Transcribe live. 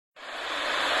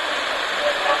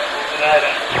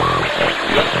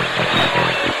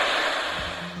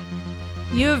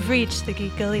You have reached the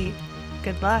Geek Elite.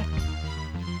 Good luck.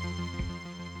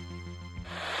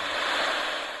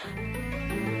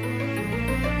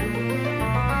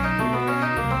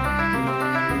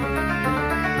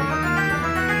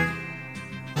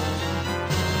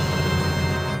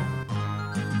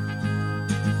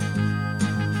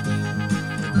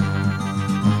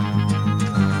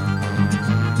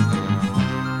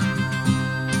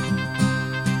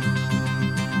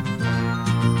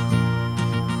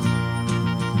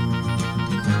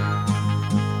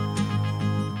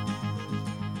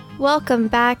 Welcome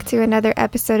back to another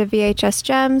episode of VHS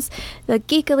Gems, the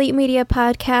Geek Elite Media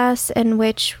podcast, in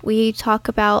which we talk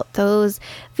about those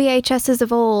VHSs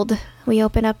of old. We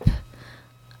open up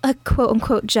a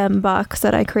quote-unquote gem box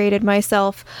that I created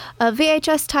myself of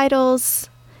VHS titles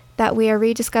that we are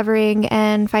rediscovering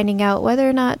and finding out whether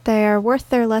or not they are worth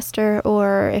their luster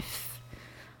or if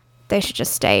they should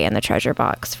just stay in the treasure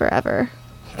box forever,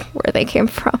 where they came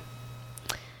from.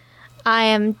 I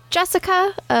am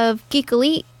Jessica of Geek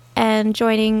Elite, and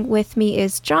joining with me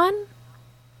is John.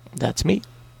 That's me.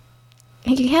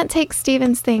 You can't take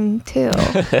Steven's thing, too.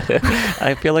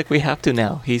 I feel like we have to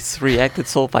now. He's reacted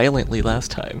so violently last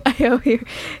time. I know, he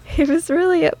was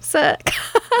really upset.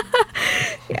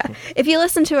 Yeah. If you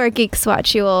listen to our Geek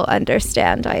Swatch, you will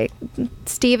understand.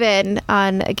 Steven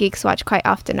on a Geek Swatch quite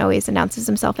often always announces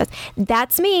himself as,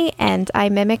 "That's me," and I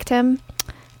mimicked him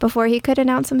before he could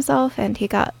announce himself, and he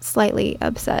got slightly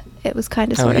upset. It was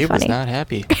kind of sort of funny. He was not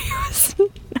happy.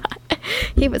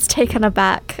 He was taken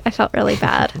aback. I felt really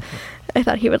bad. I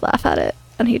thought he would laugh at it,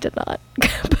 and he did not.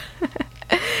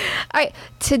 All right,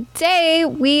 today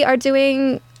we are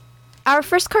doing our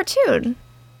first cartoon,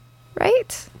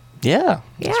 right? Yeah.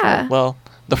 Yeah. Right. Well,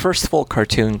 the first full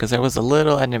cartoon, because there was a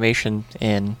little animation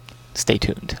in Stay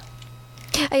Tuned.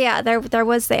 Yeah, there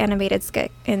was the animated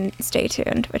skit in Stay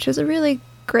Tuned, which was a really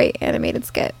great animated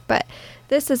skit, but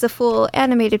this is a full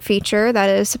animated feature that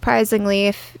is surprisingly,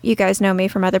 if you guys know me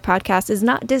from other podcasts, is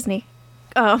not Disney.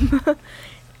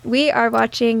 We are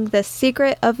watching The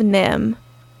Secret of NIMH.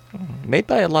 Made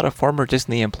by a lot of former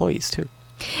Disney employees, too.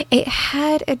 It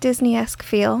had a Disney-esque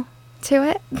feel to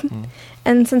it. Mm.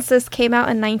 And since this came out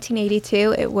in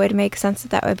 1982, it would make sense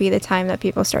that would be the time that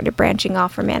people started branching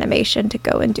off from animation to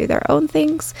go and do their own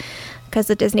things, because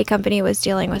the Disney company was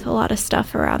dealing with a lot of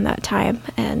stuff around that time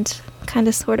and kind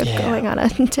of sort of going on a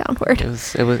downward.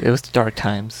 It was dark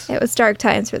times. It was dark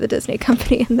times for the Disney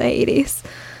company in the 80s.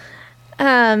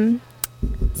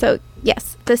 So,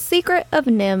 yes, The Secret of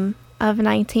NIMH of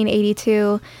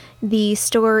 1982, the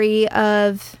story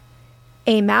of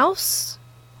a mouse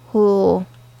who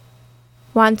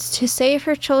wants to save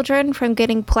her children from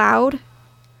getting plowed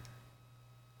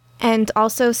and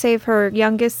also save her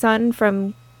youngest son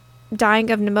from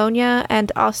dying of pneumonia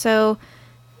and also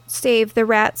save the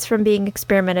rats from being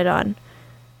experimented on.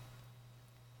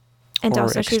 And or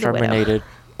also she's a widow. exterminated.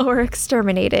 Or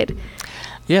exterminated.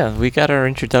 Yeah, we got our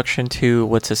introduction to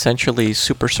what's essentially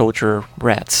super soldier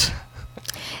rats.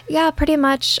 Yeah, pretty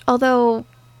much. Although,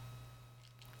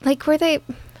 like, they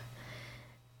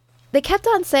kept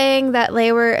on saying that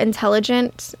they were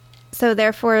intelligent, so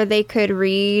therefore they could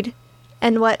read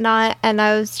and whatnot, and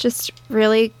I was just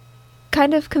really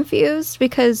kind of confused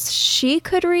because she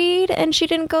could read and she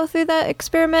didn't go through that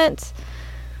experiment.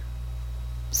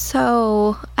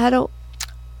 So, I don't...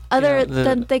 Other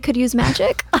than they could use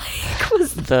magic?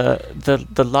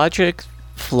 The logic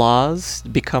flaws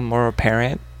become more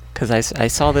apparent, because I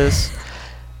saw this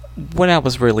when I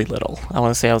was really little. I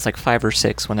want to say I was like 5 or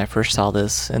 6 when I first saw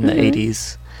this in the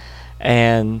 80s.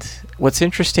 And what's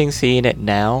interesting seeing it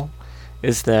now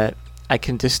is that I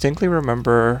can distinctly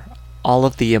remember all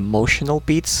of the emotional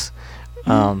beats,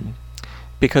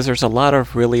 because there's a lot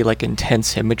of really like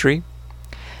intense imagery.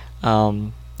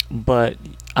 But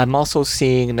I'm also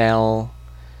seeing now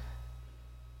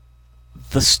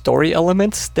the story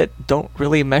elements that don't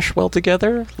really mesh well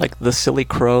together, like the silly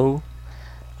crow.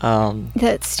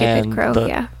 That stupid crow,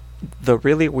 yeah. The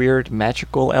really weird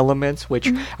magical elements, which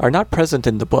are not present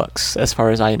in the books, as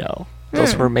far as I know.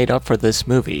 Those were made up for this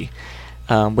movie,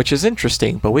 which is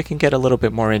interesting, but we can get a little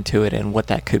bit more into it and what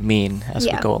that could mean as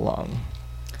we go along.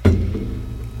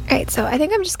 Alright, so I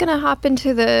think I'm just going to hop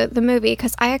into the movie,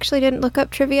 because I actually didn't look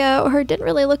up trivia or didn't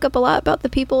really look up a lot about the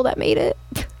people that made it.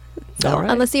 So,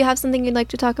 unless you have something you'd like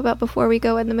to talk about before we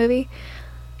go in the movie.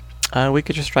 We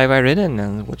could just drive right in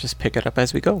and we'll just pick it up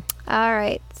as we go.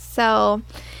 Alright, so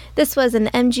this was an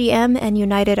MGM and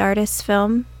United Artists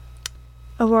film.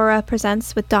 Aurora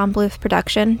Presents with Don Bluth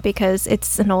production, because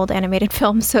it's an old animated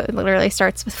film, so it literally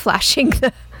starts with flashing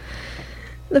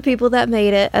the people that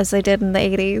made it as they did in the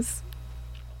 80s.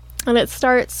 And it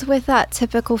starts with that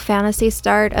typical fantasy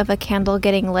start of a candle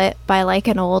getting lit by like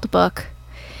an old book.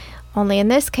 Only in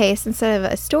this case, instead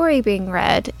of a story being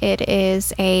read, it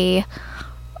is a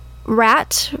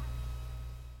rat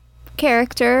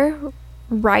character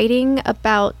writing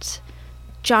about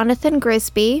Jonathan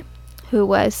Grisby, who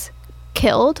was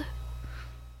killed.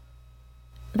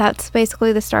 That's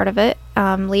basically the start of it,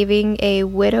 leaving a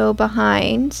widow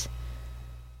behind.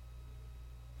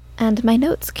 And my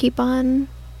notes keep on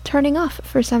turning off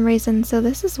for some reason, so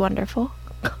this is wonderful.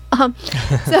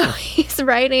 So he's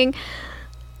writing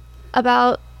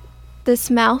about this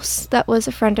mouse that was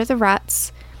a friend of the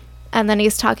rats, and then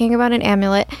he's talking about an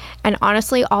amulet, and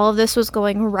honestly, all of this was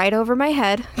going right over my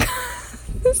head.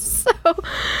 So,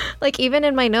 like, even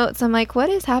in my notes, I'm like, what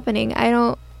is happening? I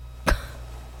don't...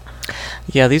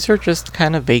 Yeah, these are just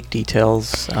kind of vague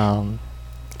details.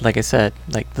 Like I said,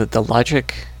 like the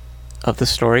logic of the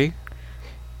story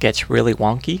gets really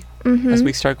wonky as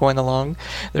we start going along.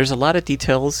 There's a lot of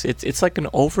details. It's like an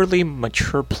overly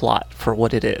mature plot for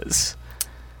what it is.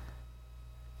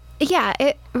 Yeah,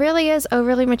 it really is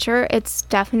overly mature. It's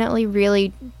definitely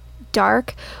really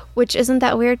dark, which isn't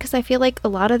that weird because I feel like a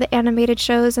lot of the animated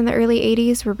shows in the early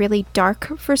 80s were really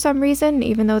dark for some reason,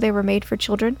 even though they were made for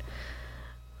children.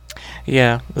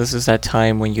 Yeah, this is that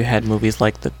time when you had movies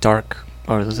like The Dark,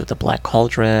 or was it The Black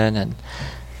Cauldron, and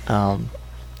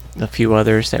a few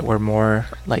others that were more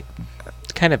like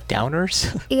kind of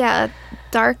downers. Yeah,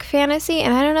 dark fantasy.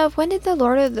 And I don't know, when did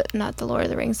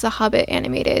the Hobbit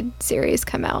animated series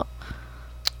come out?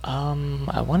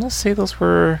 I want to say those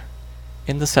were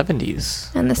in the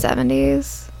 70s. In the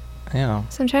 70s? Yeah.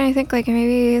 So I'm trying to think, like,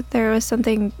 maybe there was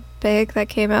something big that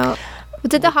came out.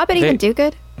 Did The Hobbit even do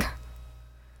good?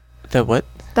 The what?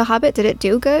 The Hobbit, did it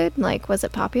do good? Like, was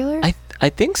it popular? I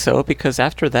think so, because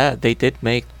after that, they did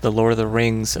make The Lord of the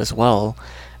Rings as well.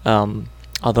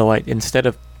 Although instead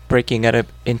of breaking it up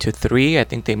into 3, I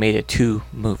think they made it 2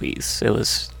 movies. It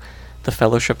was The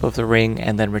Fellowship of the Ring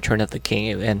and then Return of the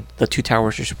King. And The Two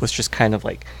Towers was just kind of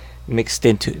like mixed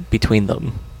into between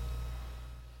them.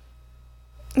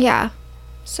 Yeah.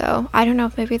 So, I don't know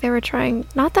if maybe they were trying...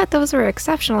 Not that those were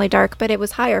exceptionally dark, but it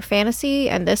was higher fantasy,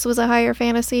 and this was a higher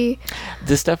fantasy.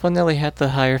 This definitely had the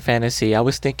higher fantasy. I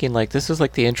was thinking, like, this is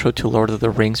like the intro to Lord of the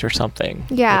Rings or something.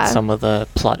 Yeah. With some of the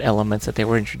plot elements that they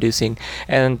were introducing.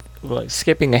 And like,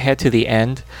 skipping ahead to the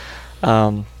end,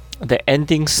 the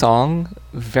ending song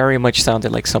very much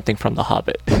sounded like something from The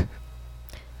Hobbit.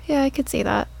 Yeah, I could see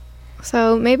that.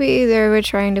 So, maybe they were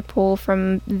trying to pull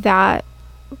from that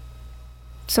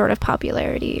sort of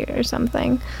popularity or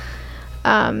something.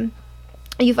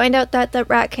 You find out that the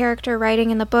rat character writing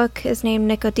in the book is named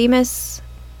Nicodemus,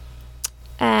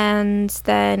 and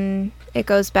then it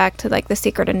goes back to like the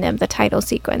Secret of NIMH, the title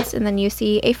sequence, and then you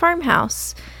see a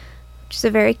farmhouse, which is a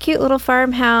very cute little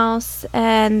farmhouse,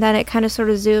 and then it kind of sort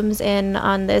of zooms in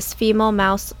on this female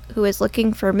mouse who is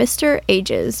looking for Mr.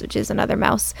 Ages, which is another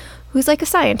mouse who's like a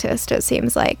scientist, it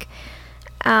seems like.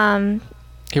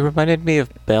 He reminded me of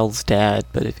Belle's dad,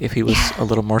 but if he was a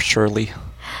little more surly.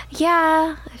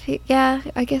 Yeah,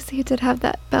 I guess he did have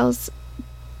that Belle's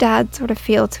dad sort of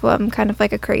feel to him, kind of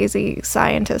like a crazy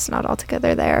scientist, not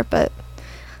altogether there, but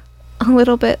a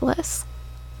little bit less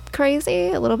crazy,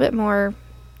 a little bit more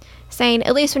sane,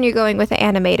 at least when you're going with the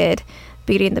animated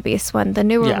Beauty and the Beast one. The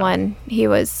newer one, he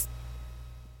was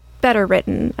better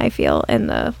written, I feel, in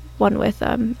the one with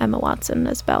Emma Watson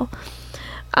as Belle.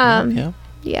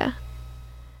 Yeah.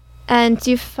 And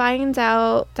you find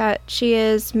out that she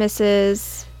is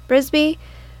Mrs. Brisby,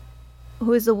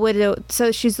 who is the widow.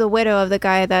 So she's the widow of the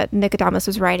guy that Nicodemus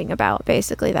was writing about,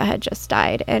 basically, that had just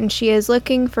died. And she is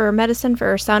looking for medicine for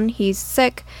her son. He's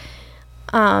sick.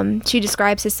 She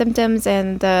describes his symptoms,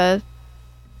 and the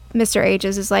Mr.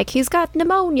 Ages is like, he's got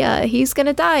pneumonia. He's going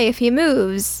to die if he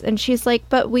moves. And she's like,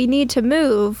 but we need to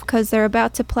move because they're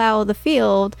about to plow the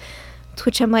field. To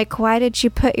which I'm like, why did you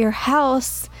put your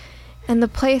house in the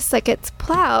place that gets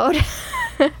plowed?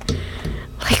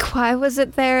 Like, why was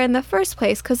it there in the first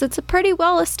place? Because it's a pretty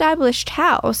well-established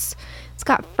house. It's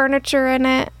got furniture in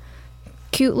it,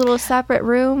 cute little separate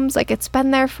rooms. Like, it's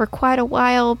been there for quite a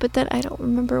while, but then I don't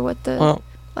remember what the... Well,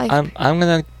 I'm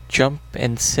going to jump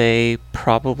and say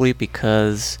probably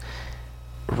because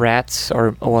rats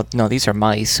are... Well, no, these are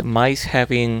mice. Mice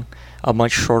having a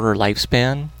much shorter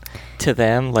lifespan, to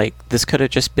them, like, this could have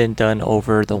just been done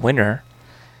over the winter,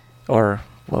 or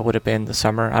what would have been the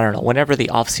summer, I don't know, whenever the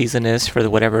off season is for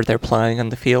whatever they're plowing on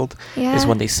the field, is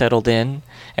when they settled in.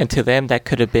 And to them, that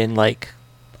could have been like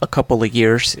a couple of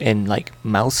years in like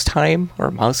mouse time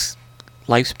or mouse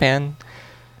lifespan.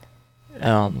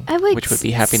 which would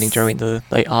be happening during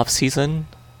the off season.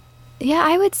 Yeah,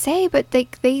 I would say, but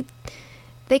they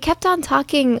kept on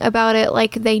talking about it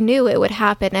like they knew it would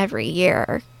happen every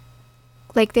year.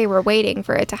 Like they were waiting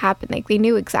for it to happen. Like they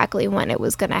knew exactly when it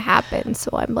was going to happen. So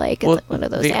I'm like, is it one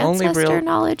of those ancestor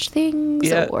knowledge things?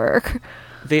 Yeah, or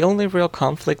the only real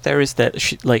conflict there is that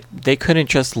they couldn't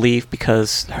just leave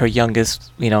because her youngest,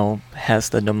 has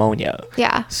the pneumonia.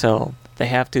 Yeah. So they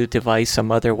have to devise some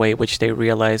other way, which they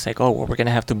realize like, oh, well, we're going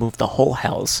to have to move the whole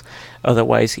house.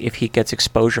 Otherwise, if he gets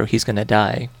exposure, he's going to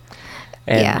die.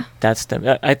 And that's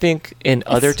them. I think in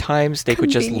other times they could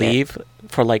just leave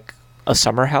for like a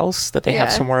summer house that they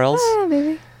have somewhere else.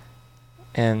 Maybe.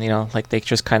 And they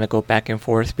just kind of go back and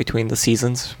forth between the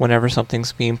seasons whenever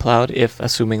something's being plowed, if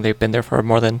assuming they've been there for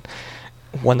more than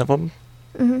one of them.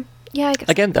 Mm-hmm. Yeah, I guess.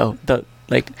 Again, though,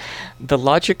 the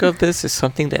logic of this is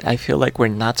something that I feel like we're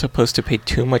not supposed to pay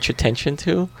too much attention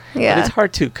to. Yeah. But it's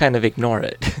hard to kind of ignore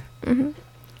it. Mm-hmm.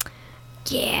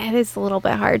 Yeah, it is a little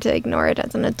bit hard to ignore it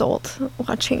as an adult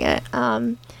watching it.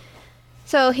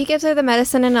 So he gives her the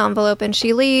medicine in an envelope and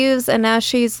she leaves, and as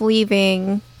she's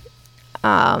leaving,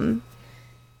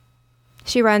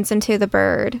 she runs into the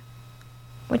bird,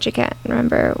 which I can't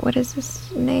remember. What is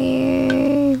his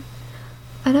name?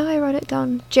 I know I wrote it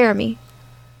down. Jeremy,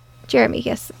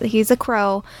 yes. He's a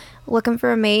crow looking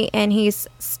for a mate, and he's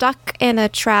stuck in a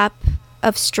trap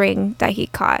of string that he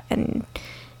caught, and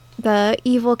the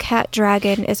evil cat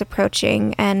dragon is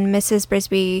approaching, and Mrs.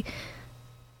 Brisby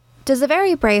does a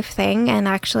very brave thing and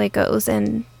actually goes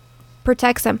and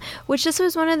protects him, which this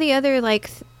was one of the other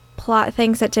plot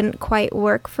things that didn't quite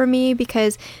work for me,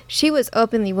 because she was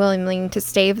openly willing to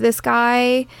save this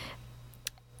guy,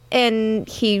 and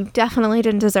he definitely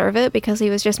didn't deserve it because he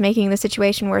was just making the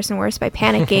situation worse and worse by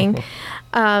panicking.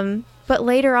 But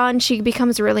later on she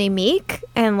becomes really meek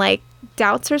and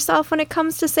doubts herself when it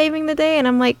comes to saving the day, and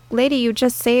I'm like, lady, you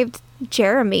just saved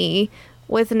Jeremy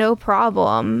with no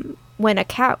problem when a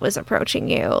cat was approaching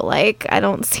you. I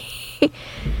don't see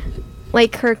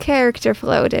her character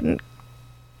flow didn't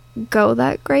go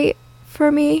that great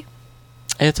for me.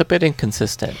 It's a bit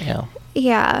inconsistent.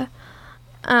 Yeah.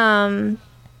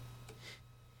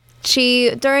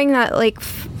 She, during that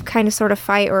kind of sort of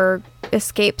fight or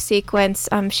escape sequence,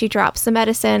 she drops the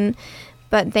medicine,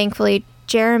 but thankfully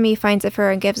Jeremy finds it for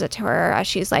her and gives it to her as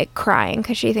she's crying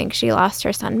because she thinks she lost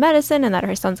her son medicine and that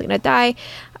her son's gonna die.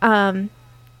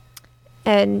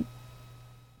 And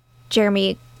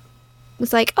Jeremy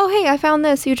was like, oh hey, I found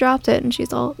this, you dropped it, and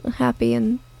she's all happy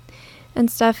and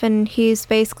stuff, and he's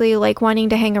basically wanting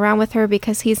to hang around with her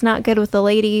because he's not good with the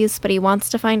ladies, but he wants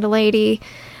to find a lady.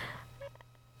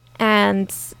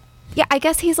 And yeah, I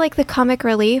guess he's the comic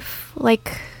relief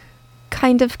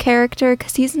kind of character,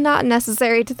 because he's not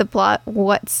necessary to the plot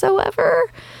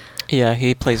whatsoever. Yeah,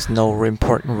 he plays no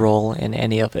important role in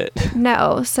any of it.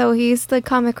 No, so he's the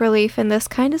comic relief in this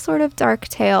kind of sort of dark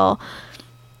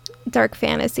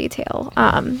fantasy tale.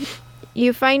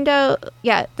 You find out,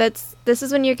 this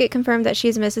is when you get confirmed that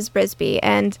she's Mrs. Brisby,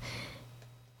 and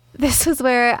this is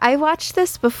where I watched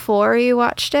this before you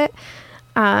watched it.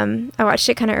 I watched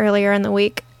it kind of earlier in the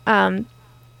week, and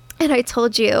I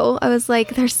told you, I was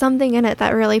like, there's something in it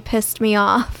that really pissed me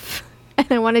off.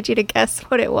 And I wanted you to guess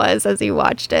what it was as you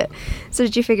watched it. So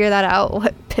did you figure that out?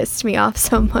 What pissed me off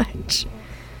so much?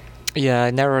 Yeah,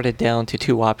 I narrowed it down to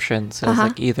two options. It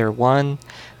was either one,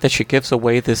 that she gives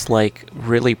away this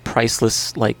really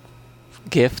priceless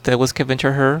gift that was given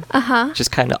to her,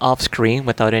 just kind of off screen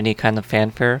without any kind of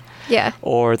fanfare. Yeah.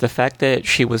 Or the fact that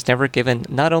she was never given,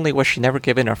 not only was she never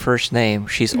given her first name,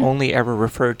 she's only ever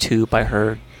referred to by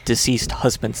her deceased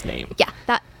husband's name. Yeah,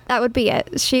 that would be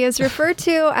it. She is referred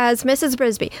to as Mrs.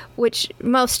 Brisby, which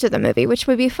most of the movie, which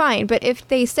would be fine. But if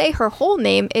they say her whole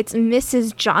name, it's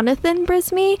Mrs. Jonathan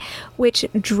Brisby, which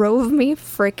drove me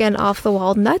freaking off the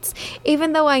wall nuts.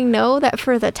 Even though I know that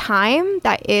for the time,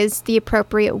 that is the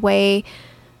appropriate way.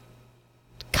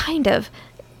 Kind of.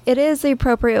 It is the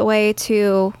appropriate way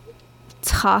to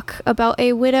talk about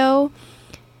a widow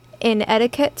in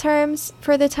etiquette terms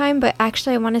for the time, but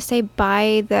actually I want to say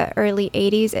by the early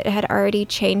 80s it had already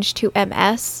changed to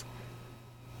MS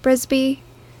Brisby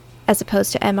as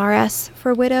opposed to MRS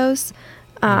for widows.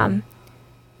 I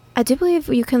do believe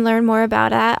you can learn more about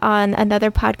that on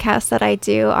another podcast that I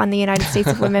do on the United States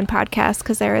of Women podcast,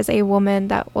 because there is a woman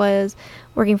that was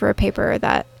working for a paper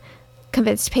that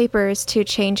convinced papers to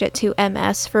change it to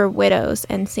MS for widows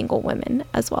and single women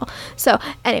as well. So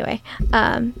anyway,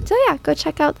 go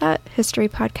check out that history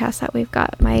podcast that we've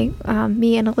got.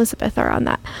 Me and Elizabeth are on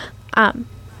that.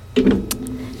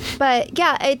 But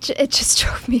yeah, it just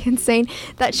drove me insane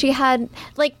that she had,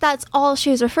 like, that's all she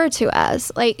was referred to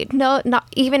as. Like, no, not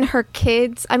even her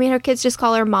kids. I mean, her kids just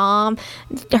call her mom.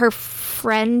 Her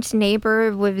friend,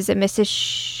 neighbor, was it Mrs.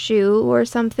 Shrew or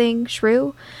something?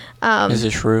 Shrew?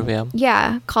 Mrs. Shrew, yeah.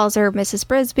 Yeah, calls her Mrs.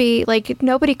 Brisby. Like,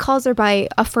 nobody calls her by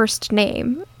a first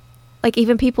name. Like,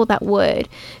 even people that would.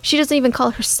 She doesn't even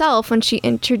call herself when she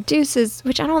introduces,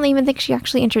 which I don't even think she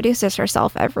actually introduces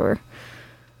herself ever.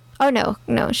 Oh,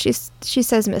 no, she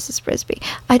says Mrs. Brisby.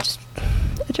 It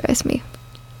drives me.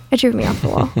 It drew me off the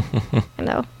wall. I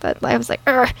know, but I was like,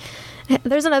 ugh.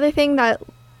 There's another thing that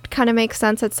kind of makes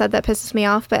sense. It said that pisses me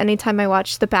off, but anytime I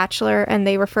watch The Bachelor and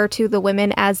they refer to the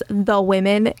women as the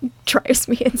women, it drives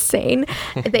me insane.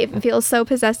 They feel so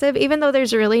possessive, even though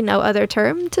there's really no other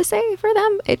term to say for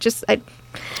them. It just, I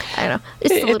don't know.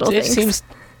 It's the little things.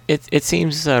 It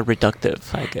seems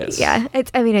reductive, I guess. Yeah,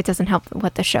 it doesn't help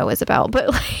what the show is about, but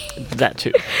like that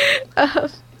too. I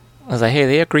was like, hey,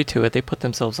 they agreed to it. They put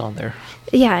themselves on there.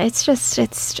 Yeah, it's just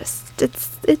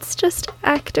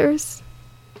actors.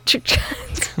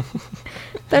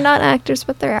 They're not actors,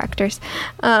 but they're actors.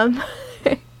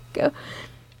 Go.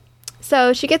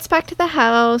 So she gets back to the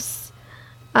house.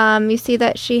 You see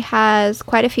that she has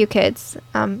quite a few kids.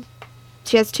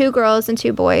 She has 2 girls and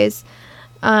 2 boys.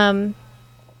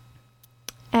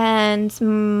 And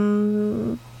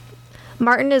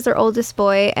Martin is her oldest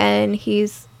boy, and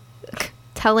he's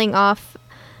telling off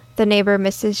the neighbor,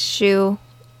 Mrs. Shrew.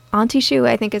 Auntie Shrew,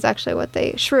 I think, is actually what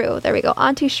Shrew, there we go.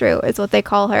 Auntie Shrew is what they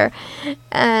call her.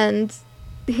 And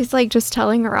he's like just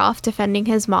telling her off, defending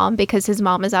his mom because his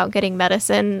mom is out getting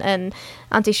medicine. And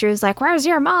Auntie Shrew is like, where's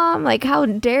your mom? Like, how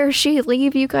dare she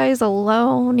leave you guys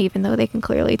alone, even though they can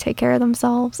clearly take care of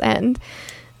themselves. And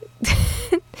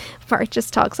Bart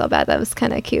just talks all bad. That was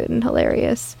kind of cute and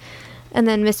hilarious. And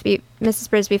then Mrs.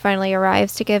 Brisby finally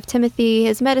arrives to give Timothy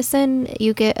his medicine.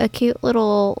 You get a cute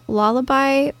little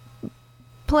lullaby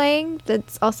playing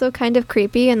that's also kind of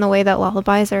creepy in the way that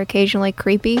lullabies are occasionally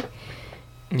creepy.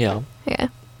 Yeah. Yeah.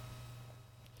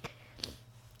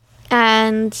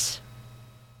 And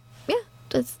yeah,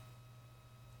 it's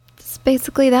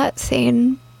basically that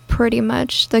scene, pretty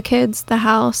much. The kids, the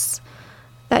house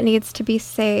that needs to be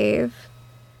saved.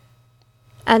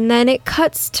 And then it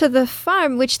cuts to the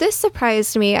farm, which this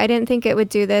surprised me. I didn't think it would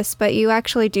do this, but you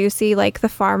actually do see like the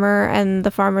farmer and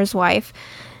the farmer's wife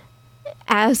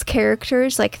as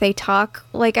characters. Like, they talk.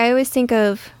 Like, I always think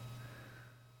of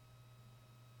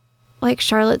like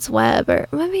Charlotte's Web, or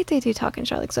maybe they do talk in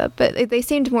Charlotte's Web, but they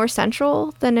seemed more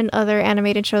central than in other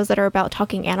animated shows that are about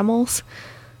talking animals,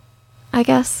 I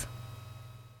guess.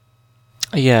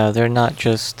 Yeah, they're not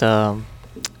just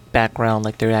background,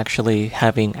 like they're actually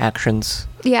having actions.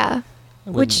 Yeah.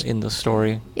 In the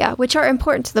story. Yeah, which are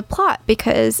important to the plot,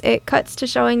 because it cuts to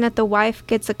showing that the wife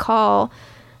gets a call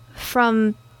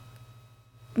from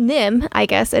Nim, I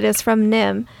guess it is from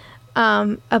Nim,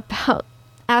 about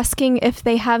asking if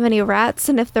they have any rats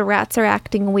and if the rats are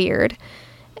acting weird.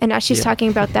 And as she's talking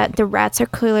about that, the rats are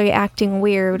clearly acting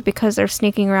weird because they're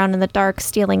sneaking around in the dark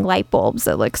stealing light bulbs,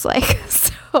 it looks like.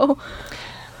 So...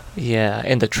 yeah,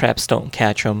 and the traps don't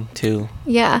catch them, too.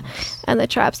 Yeah, and the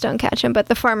traps don't catch him, but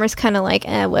the farmer's kind of like,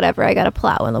 whatever, I gotta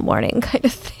plow in the morning kind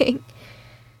of thing.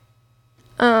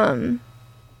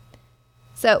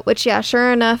 So, which, yeah,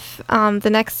 sure enough, the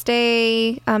next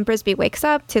day, Brisby wakes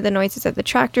up to the noises of the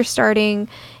tractor starting.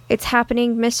 It's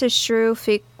happening. Mrs. Shrew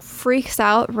freaks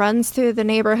out, runs through the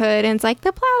neighborhood, and it's like,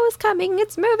 the plow is coming,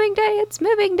 it's moving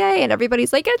day, and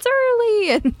everybody's like, it's early,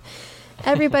 and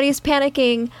everybody's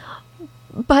panicking.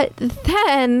 But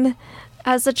then,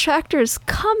 as the tractor's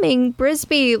coming,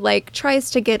 Brisby, like, tries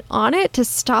to get on it to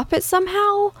stop it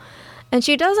somehow. And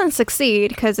she doesn't succeed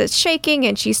because it's shaking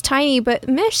and she's tiny. But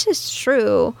Auntie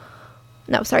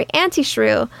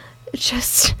Shrew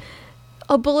just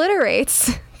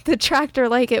obliterates the tractor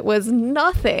like it was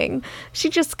nothing. She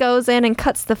just goes in and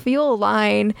cuts the fuel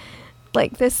line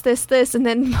like this, and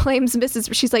then blames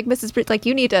she's like, Mrs. Brit, like,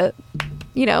 you need to,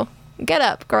 get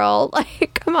up, girl.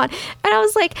 Like, come on. And I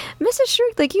was like, Mrs.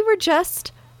 Shrew, like, you were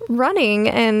just running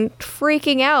and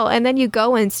freaking out, and then you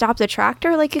go and stop the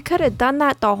tractor. Like, you could have done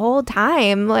that the whole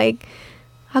time. Like,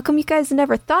 how come you guys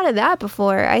never thought of that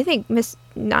before? I think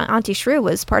Auntie Shrew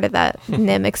was part of that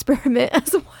Nim experiment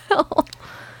as well.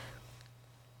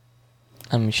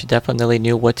 She definitely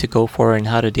knew what to go for and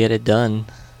how to get it done.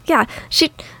 Yeah,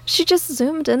 she just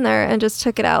zoomed in there and just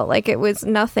took it out like it was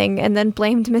nothing, and then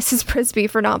blamed Mrs. Brisby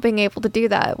for not being able to do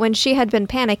that when she had been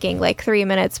panicking like 3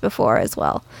 minutes before as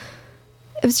well.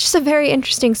 It was just a very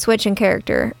interesting switch in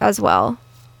character as well.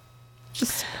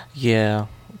 Yeah,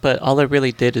 but all I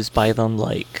really did is buy them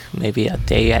like maybe a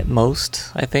day at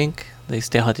most, I think. They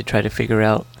still had to try to figure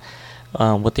out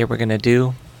what they were going to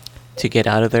do to get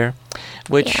out of there,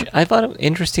 which I thought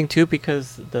interesting too,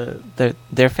 because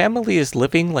their family is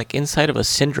living like inside of a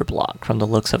cinder block from the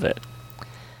looks of it.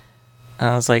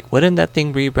 I was like, wouldn't that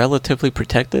thing be relatively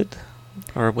protected?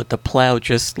 Or would the plow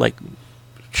just like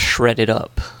shred it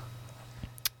up?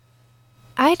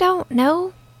 I don't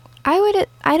know. I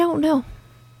don't know.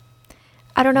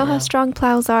 I don't know how strong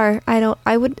plows are.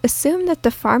 I would assume that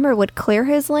the farmer would clear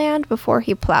his land before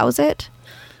he plows it.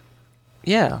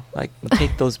 Yeah, like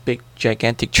take those big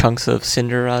gigantic chunks of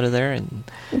cinder out of there and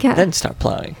then start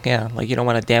plowing. Yeah, like you don't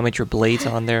want to damage your blades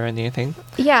on there or anything.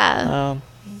 Yeah.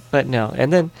 But no.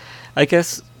 And then I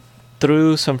guess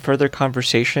through some further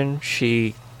conversation,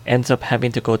 she ends up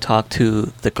having to go talk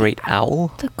to the great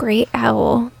owl. The great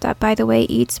owl that, by the way,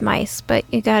 eats mice, but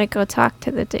you gotta go talk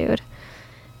to the dude.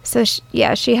 So,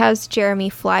 she has Jeremy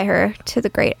fly her to the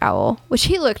great owl, which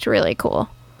he looked really cool.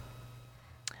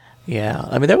 Yeah,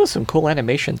 I mean, there was some cool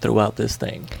animation throughout this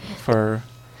thing for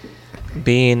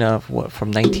being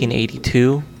from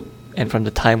 1982, and from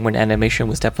the time when animation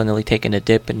was definitely taking a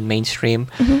dip in mainstream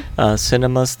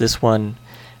cinemas. This one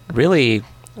really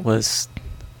was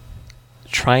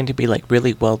trying to be like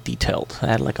really well detailed. It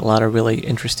had like a lot of really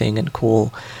interesting and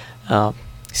cool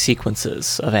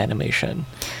sequences of animation.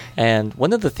 And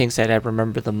one of the things that I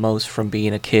remember the most from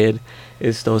being a kid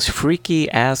is those freaky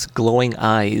ass glowing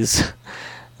eyes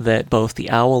that both the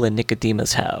owl and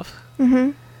Nicodemus have.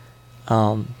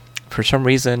 For some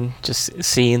reason, just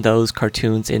seeing those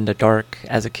cartoons in the dark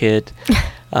as a kid,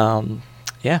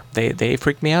 they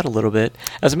freaked me out a little bit.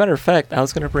 As a matter of fact, I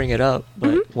was going to bring it up,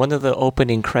 but one of the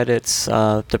opening credits,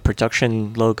 the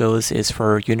production logos is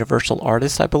for Universal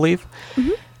Artists, I believe.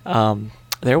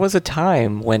 There was a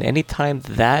time when anytime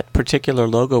that particular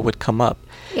logo would come up,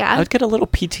 I would get a little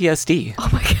PTSD. Oh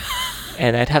my god.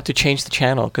 And I'd have to change the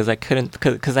channel because I couldn't,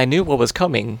 because I knew what was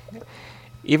coming.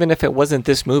 Even if it wasn't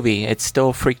this movie, it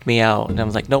still freaked me out. And I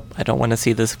was like, nope, I don't want to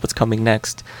see what's coming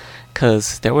next.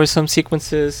 Because there were some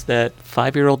sequences that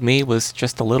 5-year-old me was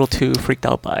just a little too freaked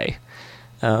out by.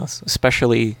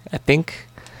 Especially, I think,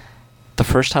 the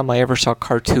first time I ever saw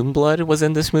cartoon blood was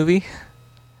in this movie.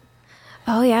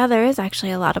 Oh yeah, there is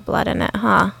actually a lot of blood in it,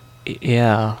 huh?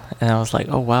 Yeah, and I was like,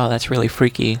 oh wow, that's really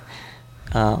freaky.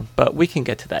 But we can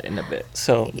get to that in a bit.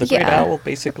 So the Great Owl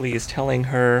basically is telling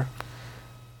her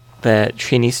that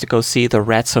she needs to go see the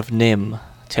Rats of Nim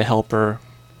to help her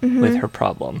with her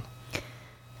problem.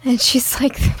 And she's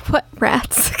like, what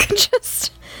rats?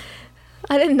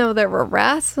 I didn't know there were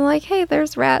rats. I'm like, hey,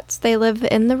 there's rats. They live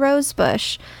in the rose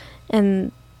bush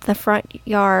in the front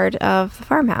yard of the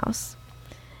farmhouse.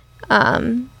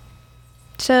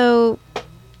 So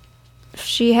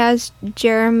she has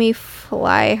Jeremy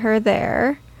fly her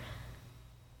there.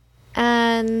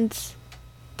 And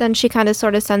then she kind of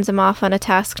sort of sends him off on a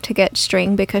task to get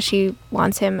String because she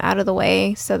wants him out of the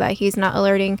way so that he's not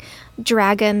alerting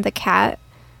Dragon the cat,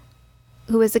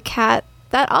 who is a cat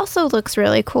that also looks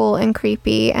really cool and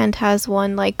creepy and has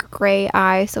one like gray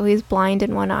eye, so he's blind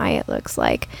in one eye, it looks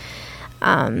like.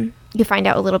 You find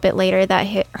out a little bit later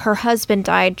that her husband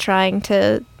died trying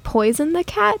to poison the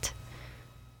cat,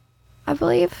 I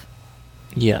believe.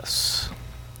 Yes.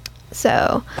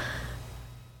 So,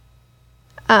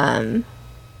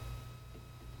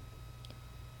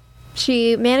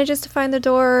 she manages to find the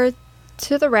door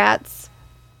to the rats,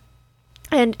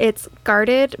 and it's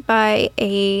guarded by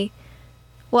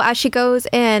as she goes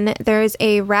in, there's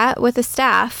a rat with a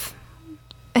staff,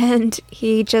 and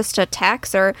he just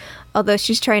attacks her, although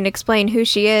she's trying to explain who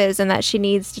she is and that she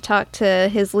needs to talk to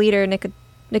his leader,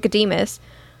 Nicodemus.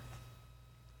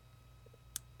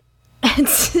 And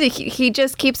he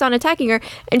just keeps on attacking her,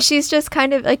 and she's just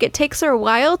kind of like, it takes her a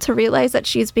while to realize that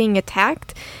she's being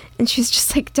attacked, and she's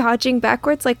just like dodging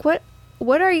backwards, like, what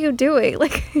are you doing?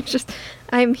 Like,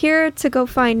 I'm here to go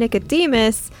find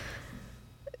Nicodemus.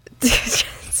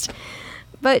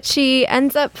 But she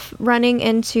ends up running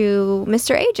into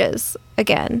Mr. Ages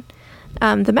again,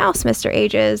 the mouse Mr.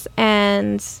 Ages,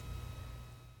 and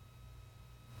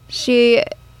she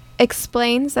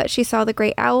explains that she saw the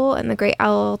Great Owl, and the Great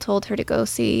Owl told her to go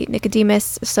see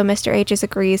Nicodemus, so Mr. Ages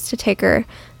agrees to take her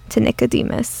to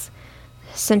Nicodemus,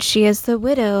 since she is the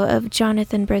widow of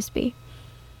Jonathan Brisby.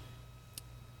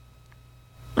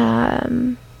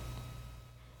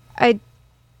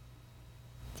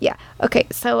 Okay,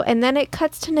 so, and then it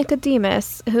cuts to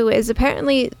Nicodemus, who is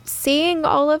apparently seeing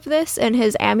all of this in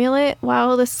his amulet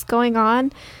while this is going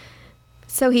on.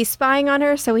 So he's spying on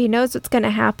her, so he knows what's going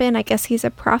to happen. I guess he's a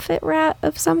prophet rat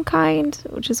of some kind,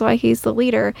 which is why he's the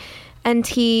leader. And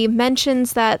he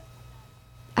mentions that,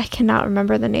 I cannot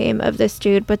remember the name of this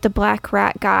dude, but the black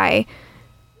rat guy,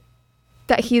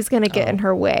 that he's going to get in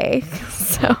her way.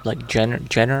 So Like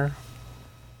Jenner?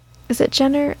 Is it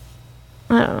Jenner?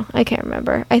 I don't know. I can't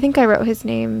remember. I think I wrote his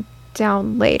name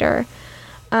down later.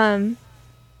 And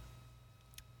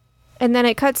then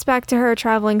it cuts back to her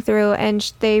traveling through,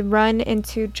 and they run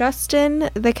into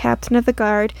Justin, the captain of the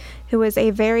guard, who is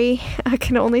a very, I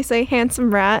can only say,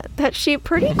 handsome rat that she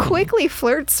pretty quickly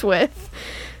flirts with.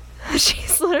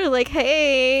 She's literally like,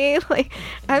 hey, like,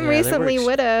 I'm recently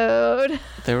widowed.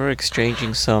 They were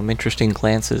exchanging some interesting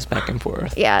glances back and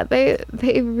forth. Yeah,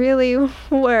 they really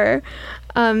were.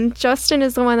 Justin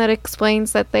is the one that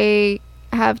explains that they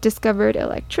have discovered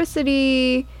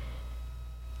electricity,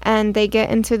 and they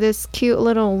get into this cute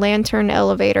little lantern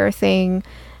elevator thing,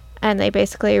 and they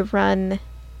basically run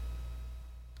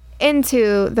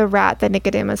into the rat that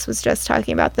Nicodemus was just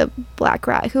talking about, the black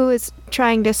rat, who is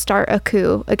trying to start a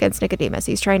coup against Nicodemus.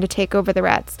 He's trying to take over the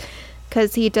rats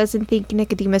because he doesn't think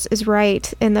Nicodemus is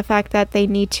right in the fact that they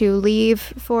need to leave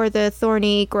for the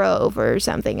thorny grove or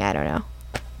something. I don't know.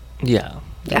 Yeah.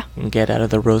 Yeah. Get out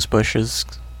of the rose bushes.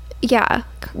 Yeah.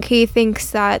 He thinks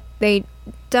that they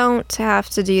don't have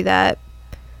to do that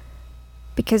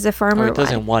because the farmer... Or he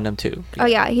doesn't want them to. Oh,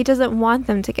 yeah. He doesn't want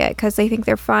them to get, because they think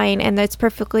they're fine, and it's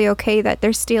perfectly okay that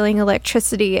they're stealing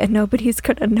electricity and nobody's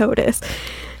going to notice.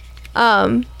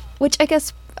 Which I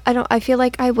guess, I feel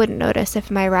like I wouldn't notice if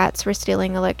my rats were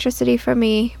stealing electricity from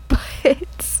me,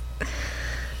 but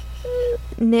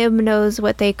Nim knows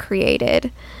what they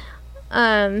created.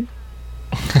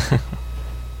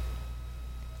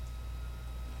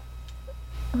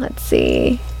 Let's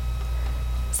see.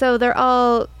 So they're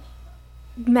all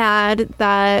mad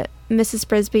that Mrs.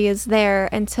 Brisby is there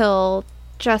until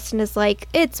Justin is like,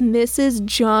 it's Mrs.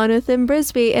 Jonathan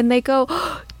Brisby, and they go,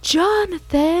 oh,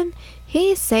 Jonathan,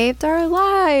 he saved our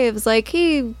lives, like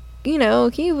he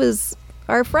was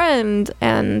our friend,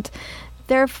 and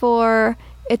therefore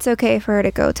it's okay for her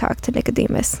to go talk to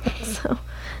Nicodemus. So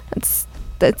that's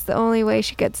the only way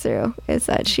she gets through, is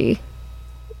that she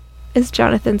is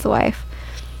Jonathan's wife.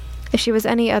 If she was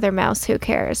any other mouse, who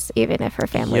cares, even if her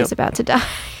family is about to die.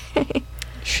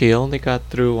 She only got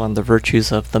through on the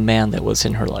virtues of the man that was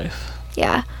in her life.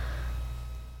 Yeah.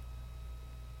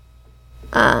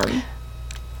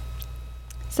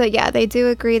 So yeah, they do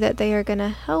agree that they are gonna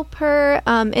help her.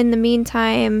 In the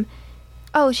meantime,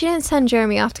 she didn't send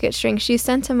Jeremy off to get strings. She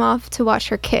sent him off to watch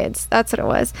her kids. That's what it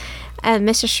was. And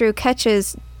Mr. Shrew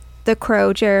catches the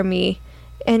crow, Jeremy,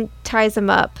 and ties him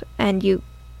up, and you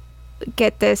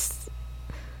get this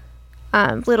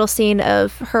little scene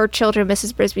of her children,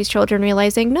 Mrs. Brisby's children,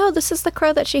 realizing, no, this is the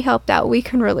crow that she helped out. We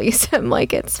can release him.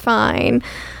 Like, it's fine.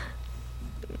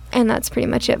 And that's pretty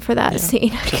much it for that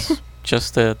scene.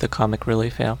 Just the comic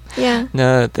relief, yeah. Yeah.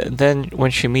 No, then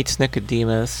when she meets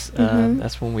Nicodemus,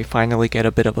 that's when we finally get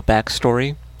a bit of a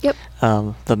backstory. Yep.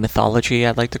 The mythology,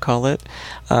 I'd like to call it,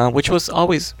 which was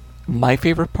always my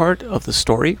favorite part of the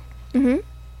story. Mm-hmm.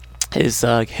 Is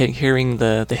hearing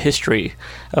the history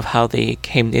of how they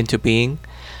came into being,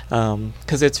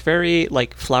 because it's very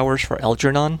like Flowers for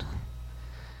Algernon.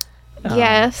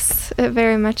 Yes, it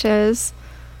very much is.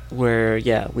 Where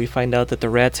we find out that the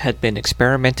rats had been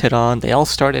experimented on. They all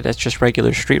started as just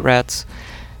regular street rats.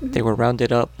 Mm-hmm. They were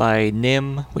rounded up by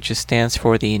NIM, which stands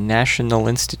for the National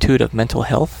Institute of Mental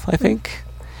Health, I think.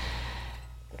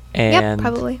 And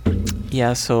probably.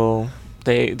 Yeah, so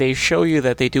They show you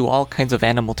that they do all kinds of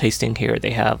animal tasting here.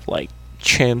 They have like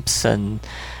chimps and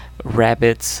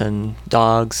rabbits and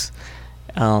dogs,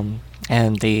 and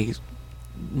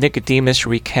Nicodemus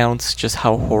recounts just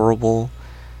how horrible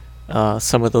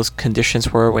some of those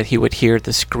conditions were, where he would hear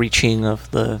the screeching of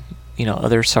the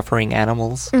other suffering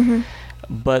animals. Mm-hmm.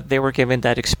 But they were given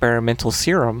that experimental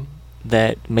serum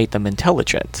that made them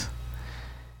intelligent.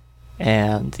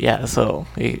 And so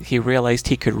he realized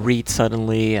he could read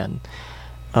suddenly, and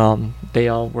they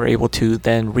all were able to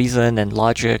then reason and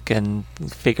logic and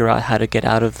figure out how to get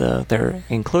out of their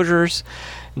enclosures.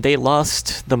 They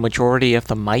lost the majority of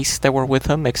the mice that were with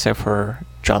them, except for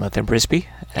Jonathan Brisby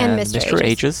and Mr.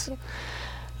 Ages.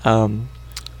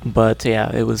 But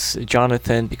it was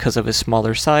Jonathan, because of his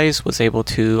smaller size, was able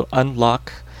to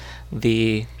unlock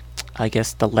the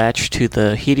latch to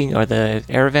the heating or the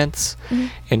air vents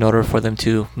in order for them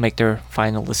to make their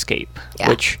final escape. Yeah.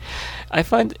 Which I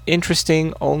find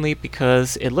interesting only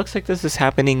because it looks like this is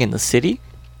happening in the city,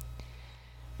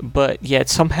 but yet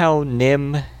somehow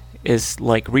Nim is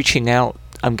like reaching out,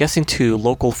 I'm guessing, to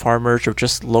local farmers or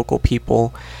just local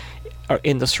people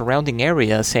in the surrounding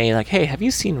area, saying like, hey, have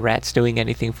you seen rats doing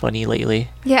anything funny lately?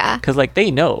 Yeah. Because like they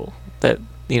know that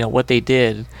what they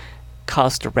did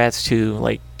caused the rats to,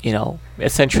 like,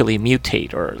 essentially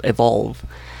mutate or evolve.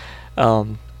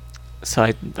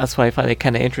 So that's why I find it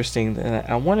kind of interesting. And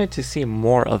I wanted to see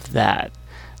more of that,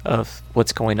 of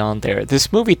what's going on there.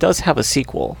 This movie does have a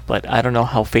sequel, but I don't know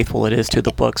how faithful it is to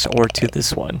the books or to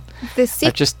this one.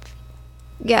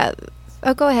 Yeah.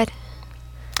 Oh, go ahead.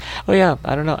 Oh yeah,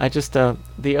 I don't know. I just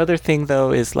the other thing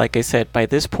though is, like I said, by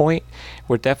this point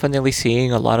we're definitely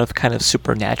seeing a lot of kind of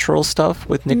supernatural stuff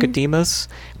with Nicodemus,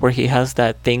 where he has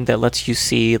that thing that lets you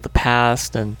see the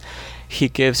past, and he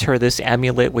gives her this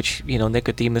amulet which,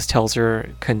 Nicodemus tells her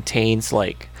contains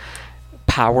like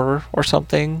power or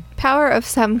something. Power of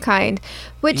some kind,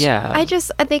 which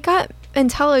they got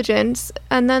intelligence,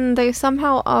 and then they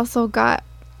somehow also got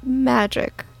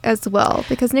magic as well,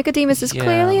 because Nicodemus is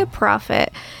clearly a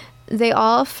prophet. They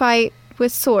all fight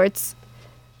with swords,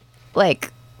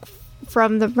 like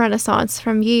from the Renaissance,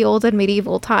 from ye olden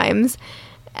medieval times.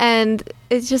 And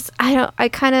it's just,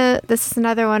 this is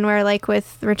another one where, like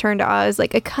with Return to Oz,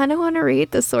 like I kind of want to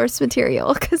read the source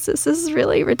material, because this is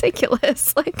really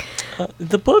ridiculous. Like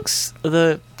the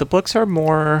books are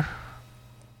more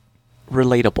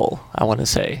relatable, I want to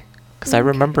say, because I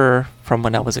remember from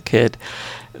when I was a kid,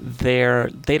 they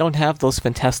don't have those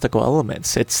fantastical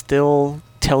elements. It still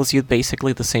tells you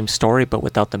basically the same story, but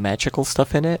without the magical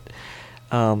stuff in it.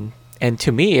 And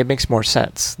to me, it makes more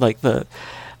sense.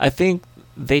 I think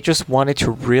they just wanted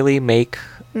to really make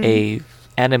a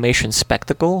animation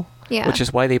spectacle, which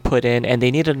is why they put in, and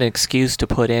they needed an excuse to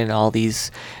put in all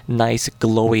these nice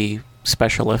glowy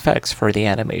special effects for the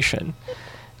animation.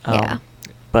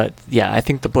 But yeah, I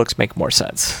think the books make more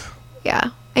sense.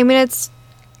 Yeah, I mean, it's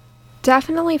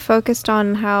definitely focused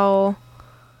on how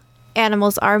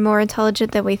animals are more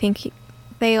intelligent than we think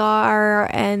they are,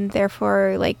 and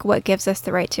therefore, like, what gives us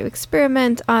the right to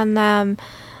experiment on them,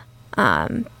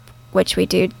 which we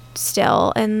do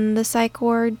still in the psych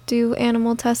ward do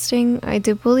animal testing. I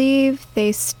do believe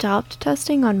they stopped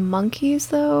testing on monkeys,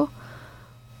 though,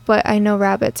 but I know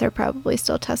rabbits are probably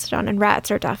still tested on, and rats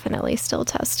are definitely still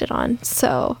tested on.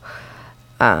 So,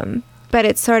 but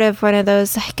it's sort of one of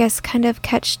those, I guess, kind of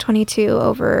catch-22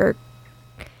 over,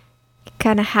 you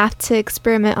kind of have to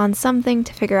experiment on something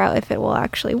to figure out if it will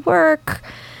actually work.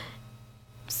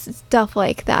 Stuff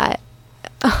like that.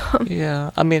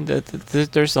 Yeah, I mean,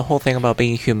 there's the whole thing about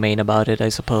being humane about it, I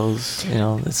suppose.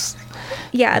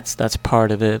 That's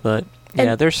part of it. But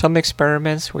yeah, there's some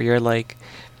experiments where you're like,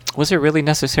 was it really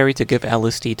necessary to give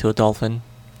LSD to a dolphin?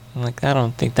 I'm like, I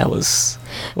don't think that was...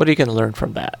 What are you going to learn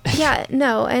from that? Yeah,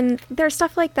 no, and there's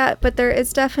stuff like that, but there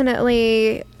is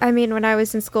definitely... I mean, when I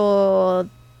was in school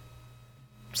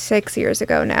 6 years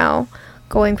ago now,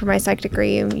 going for my psych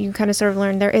degree, you kind of sort of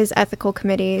learn there is ethical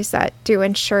committees that do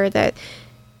ensure that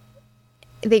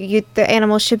the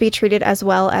animals should be treated as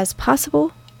well as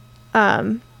possible.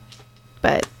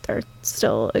 But they're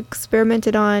still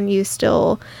experimented on.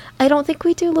 I don't think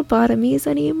we do lobotomies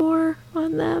anymore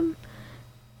on them.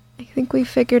 I think we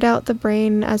figured out the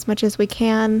brain as much as we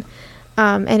can.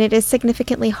 And it is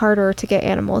significantly harder to get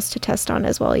animals to test on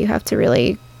as well. You have to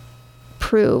really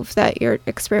prove that your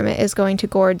experiment is going to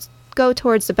go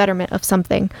towards the betterment of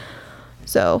something.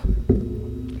 So,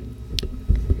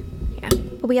 yeah.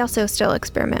 But we also still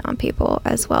experiment on people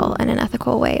as well in an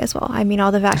ethical way as well. I mean,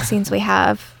 all the vaccines we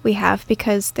have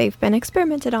because they've been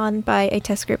experimented on by a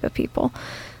test group of people.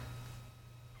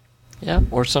 Yeah,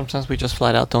 or sometimes we just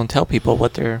flat out don't tell people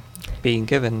what they're being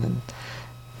given,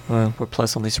 and we're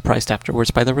pleasantly surprised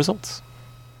afterwards by the results.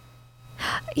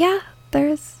 Yeah,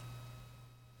 there's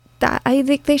that. I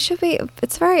think they should be.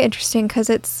 It's very interesting because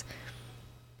it's,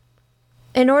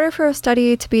 in order for a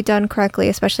study to be done correctly,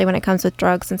 especially when it comes with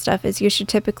drugs and stuff, is you should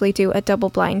typically do a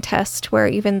double-blind test where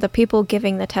even the people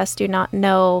giving the test do not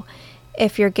know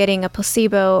if you're getting a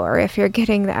placebo or if you're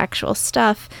getting the actual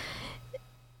stuff.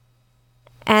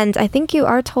 And I think you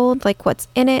are told, like, what's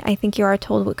in it. I think you are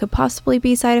told what could possibly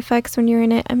be side effects when you're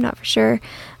in it. I'm not for sure.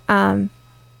 But,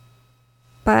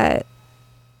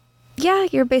 yeah,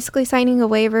 you're basically signing a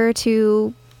waiver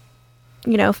to,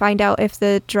 find out if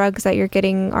the drugs that you're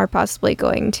getting are possibly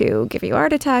going to give you a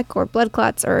heart attack or blood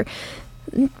clots or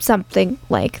something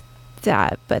like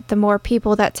that. But the more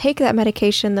people that take that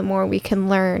medication, the more we can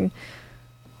learn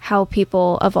how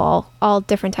people of all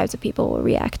different types of people will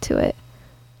react to it.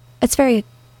 It's very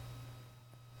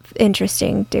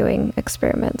interesting doing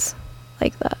experiments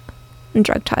like that and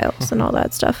drug trials and all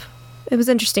that stuff. It was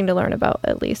interesting to learn about,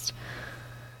 at least.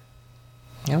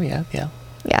 Oh, yeah.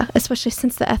 Yeah, especially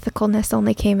since the ethicalness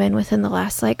only came in within the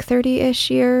last,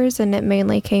 30-ish years, and it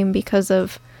mainly came because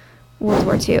of World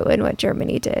War II and what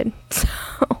Germany did. So,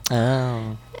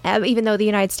 oh. even though the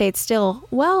United States still,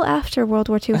 well after World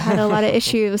War II, had a lot of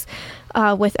issues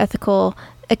with ethical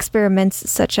experiments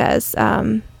such as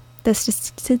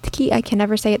the I can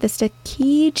never say it, the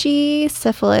Tuskegee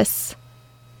syphilis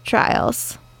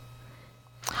trials.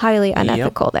 Highly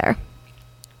unethical there.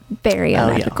 Very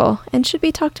unethical, and should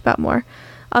be talked about more.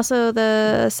 Also,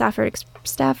 the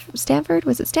Stanford,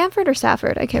 was it Stanford or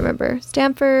Stafford? I can't remember.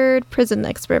 Stanford prison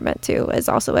experiment, too, is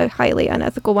also a highly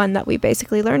unethical one that we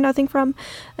basically learned nothing from.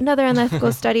 Another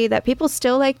unethical study that people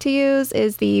still like to use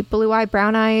is the blue eye,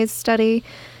 brown eyes study.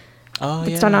 Oh,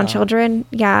 it's done on children.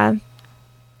 Yeah.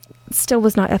 It still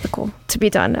was not ethical to be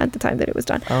done at the time that it was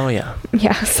done. Oh, yeah.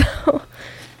 Yeah,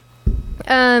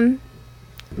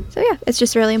 so yeah, it's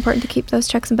just really important to keep those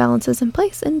checks and balances in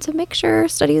place and to make sure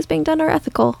studies being done are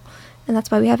ethical. And that's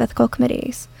why we have ethical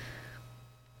committees.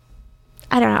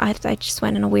 I don't know. I just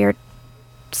went in a weird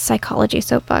psychology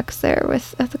soapbox there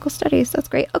with ethical studies. That's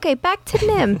great. Okay, back to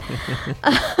Nim.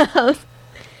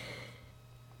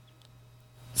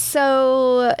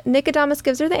 So Nicodemus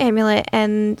gives her the amulet,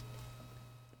 and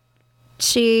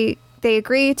they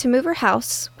agree to move her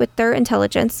house with their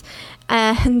intelligence.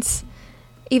 And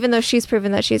even though she's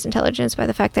proven that she's intelligent by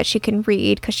the fact that she can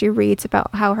read, because she reads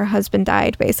about how her husband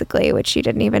died, basically, which she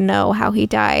didn't even know how he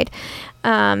died.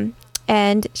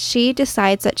 And she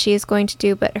decides that she is going to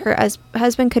do, but her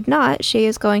husband could not. She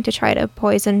is going to try to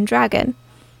poison Dragon,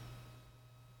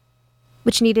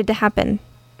 which needed to happen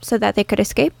so that they could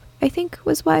escape, I think,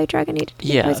 was why Dragon needed to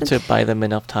be poisoned. To buy them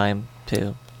enough time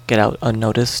to get out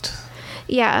unnoticed.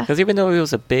 Yeah. Because even though he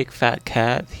was a big, fat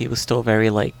cat, he was still very,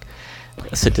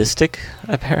 sadistic,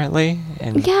 apparently,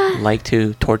 and liked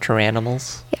to torture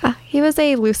animals. Yeah, he was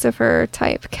a Lucifer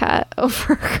type cat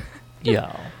over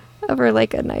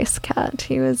a nice cat.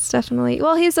 He was definitely,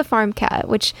 he's a farm cat,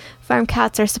 which farm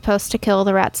cats are supposed to kill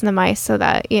the rats and the mice so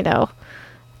that,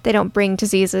 they don't bring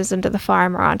diseases into the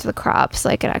farm or onto the crops.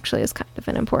 It actually is kind of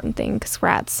an important thing because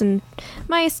rats and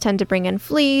mice tend to bring in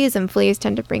fleas, and fleas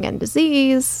tend to bring in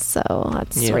disease. So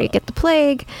that's where you get the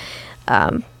plague.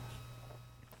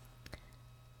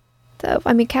 So,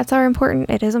 cats are important.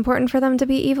 It is important for them to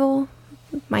be evil.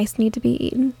 Mice need to be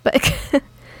eaten. But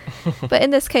but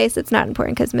in this case, it's not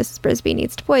important because Mrs. Brisby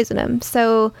needs to poison him.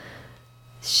 So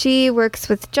she works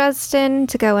with Justin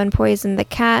to go and poison the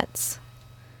cats.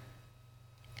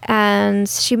 And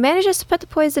she manages to put the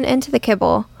poison into the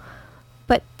kibble.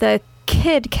 But the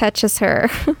kid catches her.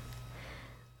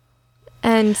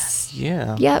 And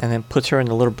and then puts her in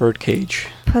a little bird cage.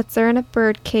 Puts her in a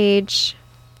bird cage.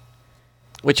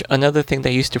 Which, another thing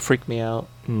that used to freak me out,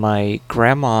 my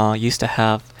grandma used to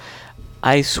have,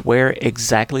 I swear,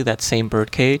 exactly that same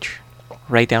bird cage,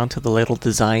 right down to the little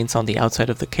designs on the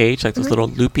outside of the cage, like those little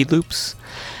loopy loops.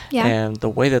 Yeah. And the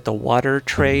way that the water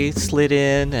tray slid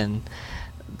in, and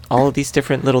all of these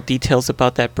different little details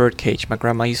about that bird cage. My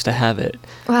grandma used to have it.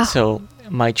 Wow. So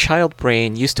my child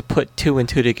brain used to put two and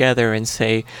two together and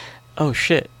say, oh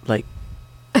shit,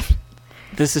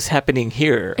 this is happening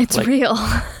here. It's real.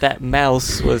 That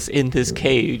mouse was in this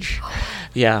cage.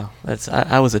 Yeah,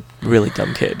 I was a really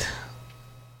dumb kid.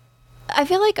 I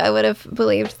feel like I would have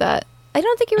believed that. I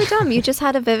don't think you were dumb. You just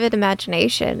had a vivid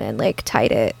imagination and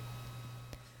tied it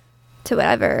to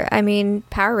whatever.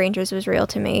 Power Rangers was real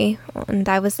to me, and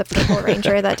I was the Purple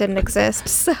Ranger that didn't exist.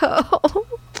 So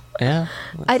yeah,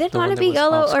 I didn't want to be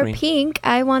yellow or pink.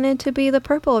 I wanted to be the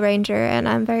Purple Ranger, and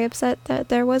I'm very upset that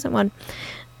there wasn't one.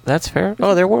 That's fair.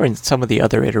 Oh, there were in some of the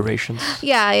other iterations.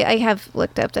 Yeah, I have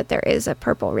looked up that there is a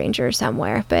Purple Ranger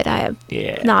somewhere, but I am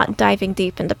not diving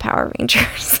deep into Power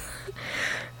Rangers.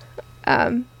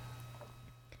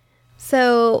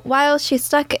 So while she's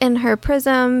stuck in her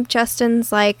prism,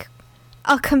 Justin's like,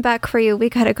 I'll come back for you. We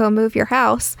gotta go move your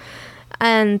house.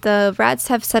 And the rats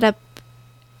have set up,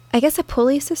 I guess, a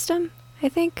pulley system, I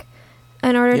think,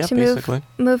 in order to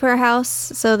move her house.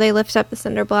 So they lift up the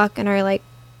cinder block and are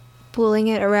pulling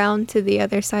it around to the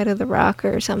other side of the rock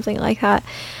or something like that.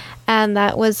 And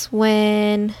that was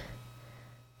when,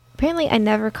 apparently I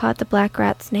never caught the black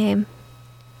rat's name.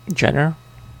 Jenner?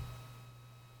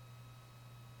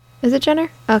 Is it Jenner?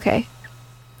 Okay.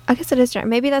 I guess it is Jenner.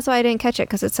 Maybe that's why I didn't catch it,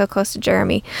 because it's so close to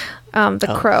Jeremy,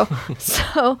 the crow.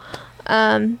 So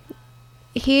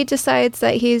he decides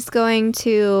that he's going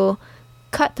to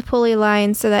cut the pulley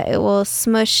line so that it will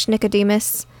smush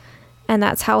Nicodemus, and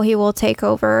that's how he will take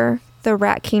over the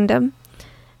Rat Kingdom.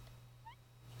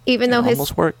 Even though it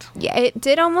almost worked. Yeah, it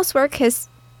did almost work. His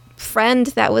friend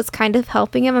that was kind of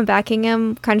helping him and backing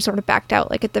him kind of sort of backed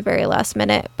out at the very last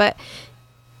minute, but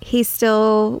he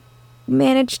still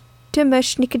managed to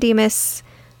mush Nicodemus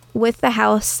with the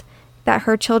house that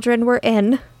her children were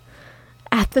in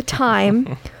at the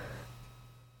time.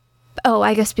 Oh,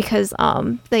 I guess because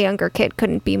the younger kid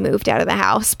couldn't be moved out of the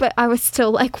house. But I was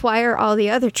still like, why are all the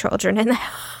other children in the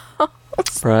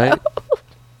house? Right.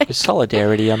 There's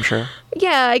solidarity, I'm sure.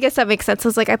 Yeah, I guess that makes sense. I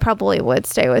was like, I probably would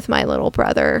stay with my little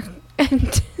brother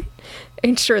and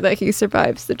ensure that he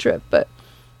survives the trip. But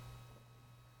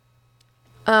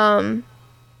let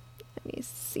me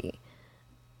see.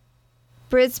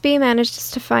 Brisby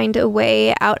manages to find a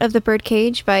way out of the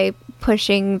birdcage by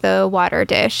pushing the water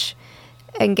dish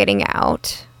and getting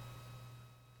out.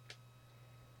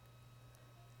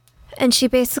 And she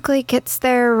basically gets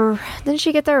there. Didn't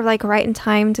she get there like right in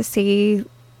time to see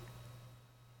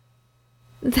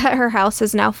that her house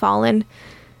has now fallen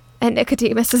and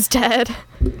Nicodemus is dead?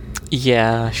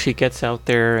 Yeah, she gets out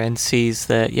there and sees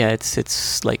that, yeah,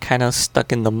 it's like kind of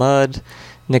stuck in the mud.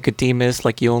 Nicodemus,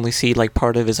 like you only see like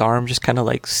part of his arm just kind of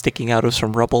like sticking out of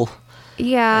some rubble.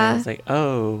 Yeah. And it's like,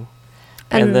 oh.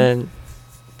 And then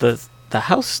the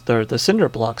house, the cinder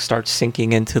block starts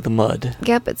sinking into the mud.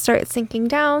 Yep, it starts sinking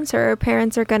down, so her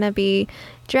parents are going to be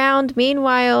drowned.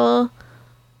 Meanwhile,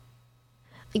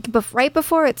 right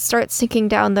before it starts sinking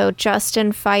down, though,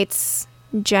 Justin fights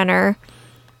Jenner.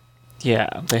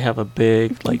 Yeah, they have a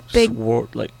big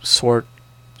sword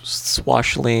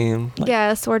swashing.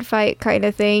 Yeah, sword fight kind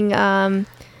of thing.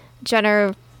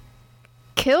 Jenner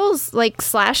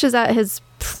slashes at his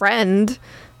friend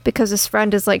because his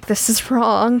friend is like, this is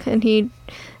wrong, and he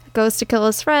goes to kill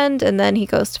his friend, and then he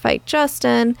goes to fight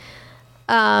Justin.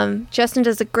 Justin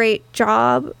does a great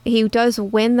job. He does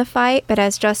win the fight, but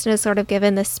as Justin is sort of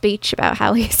given this speech about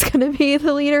how he's going to be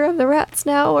the leader of the rats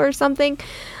now or something,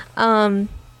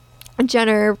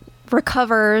 Jenner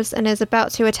recovers and is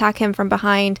about to attack him from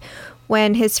behind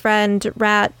when his friend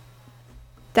Rat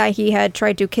that he had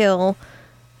tried to kill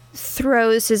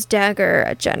throws his dagger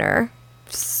at Jenner,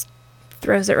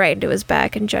 throws it right into his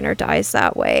back, and Jenner dies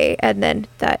that way. And then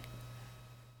that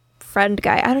friend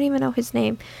guy, I don't even know his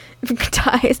name,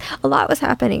 dies. A lot was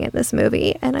happening in this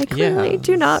movie, and I clearly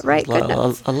do not write good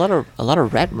notes. A lot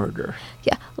of rat murder.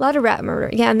 Yeah, a lot of rat murder.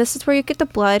 Yeah, and this is where you get the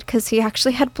blood, because he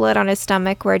actually had blood on his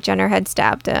stomach where Jenner had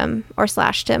stabbed him or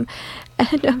slashed him.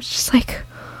 And I was just like,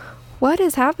 what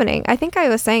is happening? I think I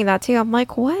was saying that too. I'm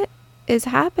like, what is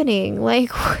happening?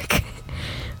 Like,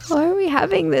 why are we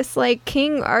having this like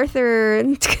King Arthur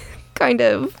kind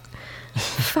of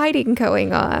fighting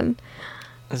going on?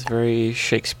 It's very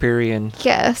Shakespearean.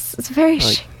 Yes, it's very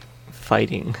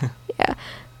fighting. Yeah.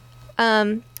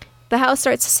 The house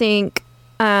starts to sink.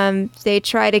 They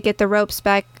try to get the ropes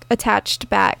attached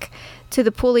back to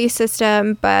the pulley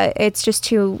system, but it's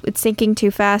sinking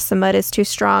too fast. The mud is too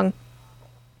strong.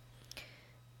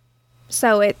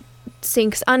 So it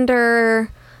sinks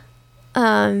under.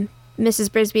 Mrs.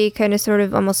 Brisby kind of sort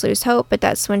of almost loses hope, but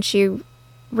that's when she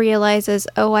realizes,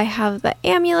 oh, I have the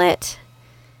amulet.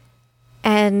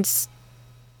 And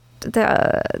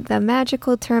the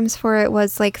magical terms for it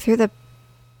was like through the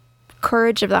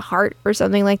courage of the heart or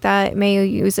something like that. May you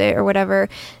use it or whatever.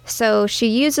 So she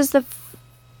uses the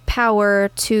power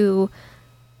to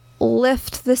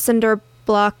lift the cinder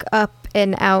block up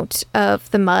and out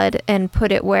of the mud and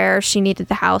put it where she needed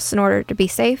the house in order to be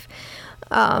safe.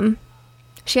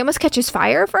 She almost catches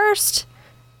fire first,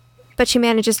 but she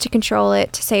manages to control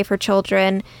it to save her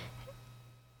children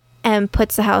and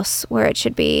puts the house where it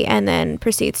should be, and then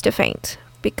proceeds to faint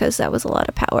because that was a lot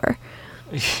of power.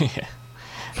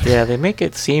 Yeah, they make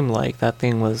it seem like that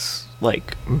thing was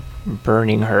like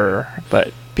burning her,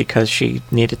 but because she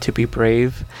needed to be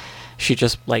brave, she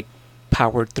just like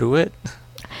powered through it.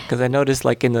 Because I noticed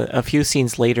like in a few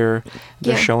scenes later,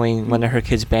 they're showing one of her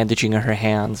kids bandaging her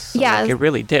hands. So, like, it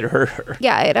really did hurt her.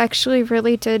 Yeah, it actually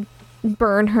really did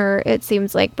burn her. It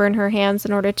seems like burn her hands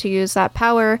in order to use that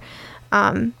power.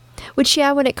 Which,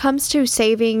 yeah, when it comes to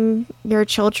saving your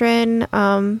children,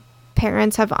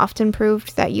 parents have often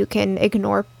proved that you can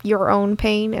ignore your own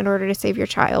pain in order to save your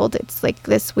child. It's like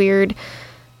this weird...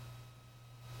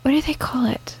 What do they call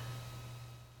it?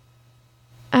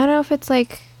 I don't know if it's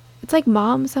like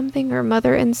mom something or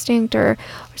mother instinct or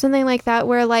something like that,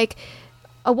 where like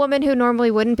a woman who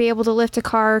normally wouldn't be able to lift a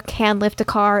car can lift a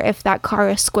car if that car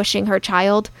is squishing her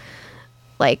child.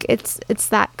 Like it's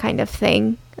that kind of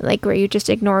thing, like where you just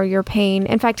ignore your pain.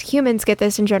 In fact, humans get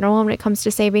this in general when it comes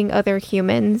to saving other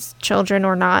humans, children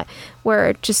or not,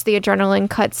 where just the adrenaline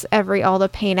cuts all the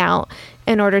pain out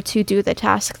in order to do the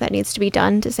task that needs to be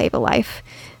done to save a life.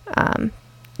 I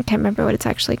can't remember what it's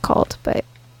actually called, but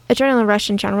adrenaline rush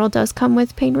in general does come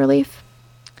with pain relief.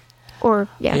 Or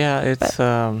it's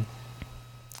I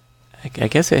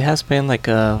guess it has been like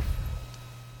a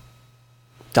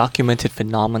documented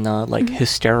phenomena, like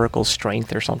hysterical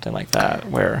strength or something like that,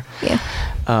 where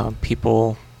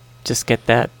people just get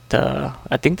that.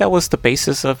 I think that was the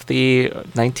basis of the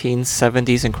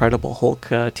 1970s Incredible Hulk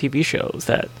TV shows.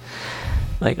 That,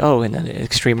 like, oh, in an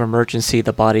extreme emergency,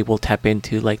 the body will tap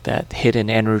into like that hidden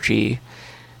energy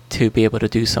to be able to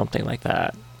do something like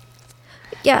that.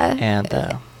 Yeah.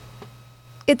 And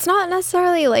it's not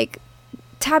necessarily like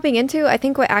tapping into. I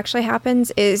think what actually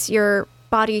happens is your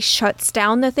body shuts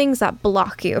down the things that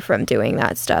block you from doing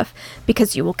that stuff,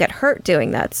 because you will get hurt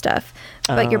doing that stuff.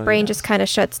 But your brain just kind of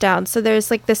shuts down. So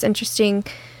there's like this interesting,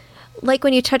 like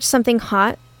when you touch something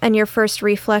hot and your first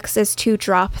reflex is to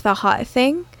drop the hot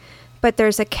thing. But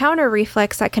there's a counter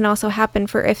reflex that can also happen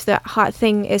for if the hot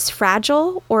thing is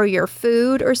fragile or your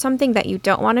food or something that you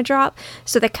don't want to drop.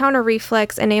 So the counter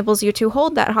reflex enables you to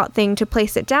hold that hot thing to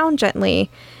place it down gently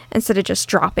instead of just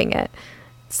dropping it.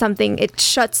 It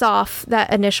shuts off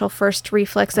that initial first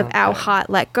reflex of ow, hot,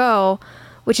 let go,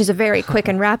 which is a very quick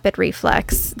and rapid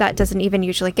reflex that doesn't even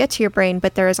usually get to your brain.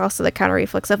 But there is also the counter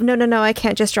reflex of no, I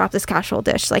can't just drop this casserole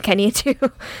dish. Like, I need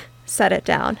to set it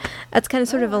down. That's kind of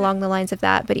sort of along the lines of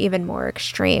that, but even more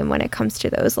extreme when it comes to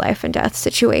those life and death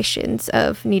situations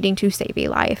of needing to save a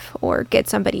life or get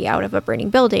somebody out of a burning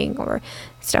building or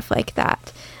stuff like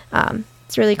that.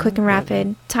 It's really quick and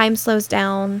rapid. Time slows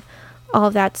down, all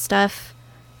of that stuff.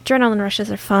 Adrenaline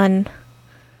rushes are fun.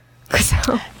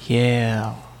 So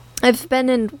yeah. I've had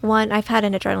an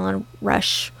adrenaline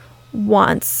rush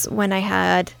once when I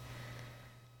had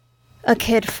a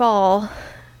kid fall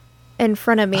in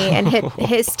front of me and hit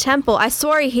his temple. I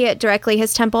swore he hit directly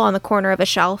his temple on the corner of a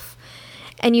shelf.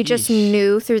 And you just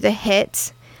knew through the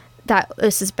hit that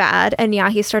this is bad. And yeah,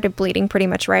 he started bleeding pretty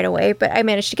much right away. But I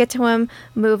managed to get to him,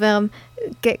 move him,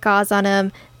 get gauze on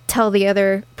him, tell the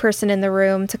other person in the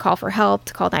room to call for help,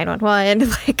 to call 911.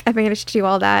 Like, I managed to do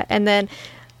all that. And then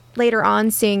later on,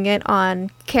 seeing it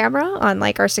on camera, on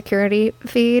like our security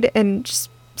feed, and just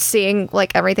seeing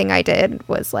like everything I did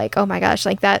was like, oh my gosh,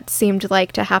 like that seemed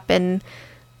like to happen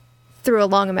through a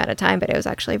long amount of time, but it was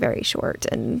actually very short,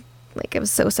 and like it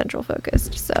was so central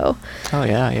focused. So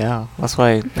yeah, that's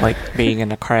why like being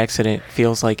in a car accident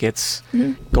feels like it's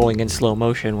going in slow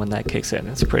motion when that kicks in.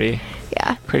 It's pretty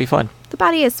fun. The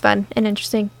body is fun and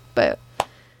interesting, but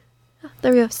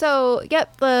there we go. So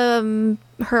yep,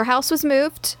 her house was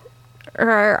moved.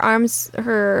 Her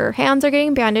hands are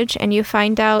getting bandaged, and you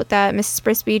find out that Mrs.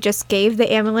 Brisby just gave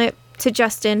the amulet to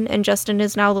Justin, and Justin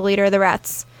is now the leader of the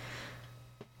rats.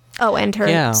 Oh, and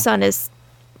her son is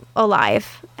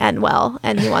alive and well,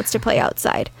 and he wants to play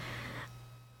outside.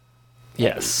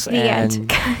 Yes, the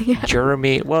and end.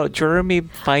 Jeremy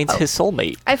finds his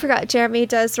soulmate. I forgot. Jeremy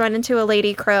does run into a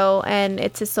lady crow, and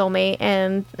it's his soulmate,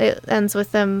 and it ends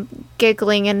with them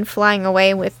giggling and flying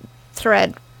away with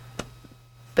thread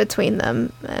between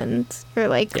them, and you're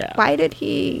like, why did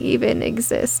he even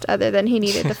exist other than he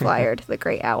needed to fly her to the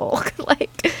great owl?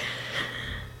 Like,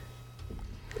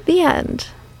 the end.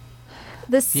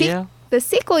 The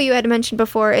sequel you had mentioned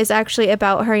before is actually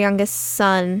about her youngest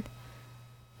son,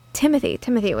 Timothy.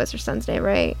 Timothy was her son's name,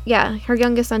 right? Yeah, her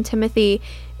youngest son, Timothy,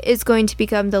 is going to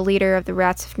become the leader of the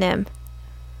Rats of Nim.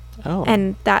 Oh.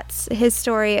 And that's his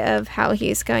story of how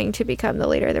he's going to become the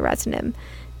leader of the Rats of Nim.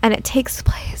 And it takes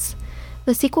place.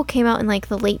 The sequel came out in like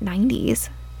the late 90s,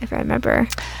 if I remember.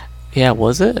 Yeah,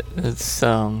 was it? It's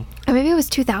Or maybe it was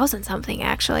 2000 something,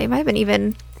 actually. It might have been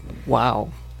even...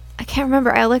 Wow. I can't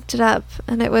remember. I looked it up,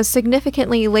 and it was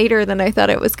significantly later than I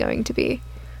thought it was going to be.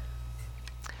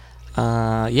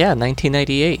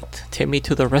 1998. Timmy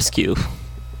to the rescue.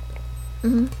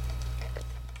 Mm-hmm.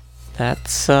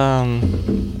 That's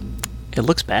it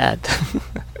looks bad.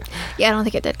 Yeah, I don't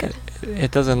think it did good.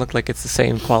 It doesn't look like it's the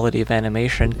same quality of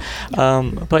animation.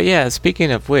 But yeah,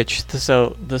 speaking of which,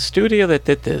 so the studio that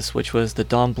did this, which was the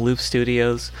Don Bluth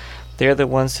Studios, they're the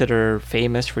ones that are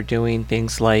famous for doing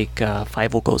things like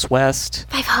Fievel Goes West,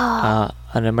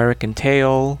 An American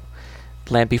Tail,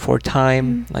 Land Before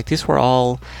Time. Like, these were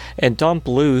all... And Don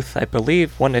Bluth, I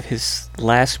believe one of his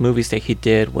last movies that he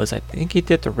did was, I think he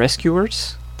did The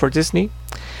Rescuers for Disney.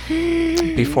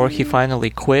 Before he finally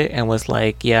quit and was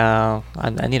like, I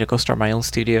need to go start my own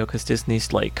studio because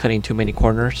Disney's like cutting too many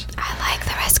corners. I like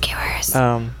The Rescuers.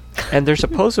 And there's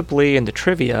supposedly in the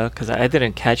trivia, because I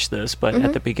didn't catch this, but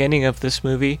at the beginning of this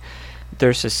movie,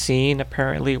 there's a scene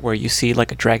apparently where you see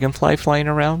like a dragonfly flying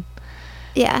around.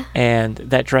 Yeah. And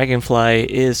that dragonfly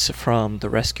is from The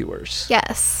Rescuers.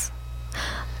 Yes.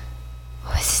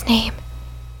 What was his name?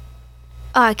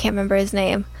 Oh, I can't remember his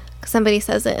name. Somebody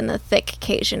says it in a thick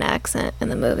Cajun accent in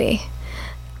the movie.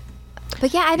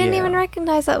 But yeah, I didn't even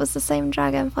recognize that was the same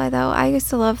dragonfly, though. I used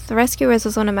to love The Rescuers.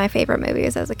 Was one of my favorite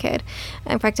movies as a kid.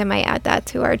 In fact, I might add that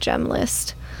to our gem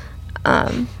list.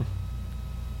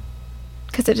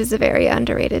 because it is a very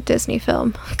underrated Disney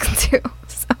film too.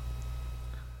 So.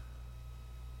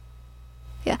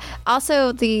 Yeah.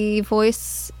 Also, the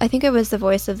voice, I think it was the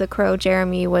voice of the crow,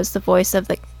 Jeremy, was the voice of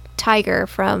the tiger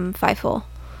from Fievel.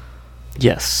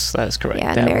 Yes, that is correct.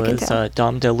 Yeah, that American was Tail.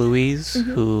 Dom DeLuise,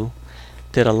 who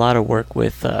did a lot of work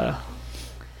with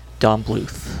Don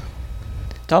Bluth.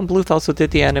 Don Bluth also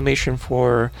did the animation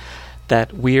for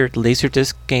that weird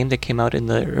Laserdisc game that came out in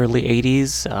the early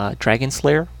 80s, Dragon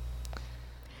Slayer.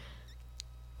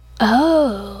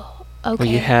 Oh, okay.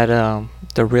 Where you had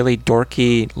the really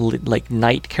dorky, like,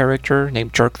 knight character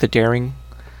named Jerk the Daring.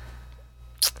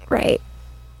 Right.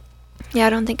 Yeah, I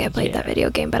don't think I played that Yeah. video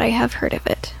game, but I have heard of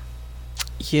it.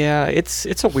 Yeah,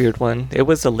 it's a weird one. It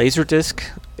was a Laserdisc.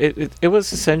 It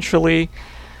was essentially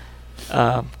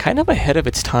kind of ahead of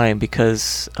its time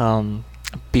because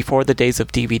before the days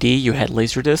of DVD, you had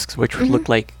Laserdiscs, which looked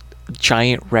like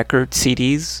giant record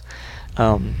CDs.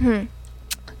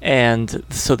 And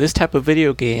so this type of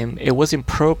video game, it wasn't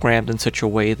programmed in such a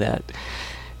way that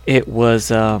it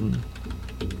was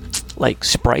like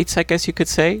sprites, I guess you could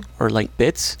say, or like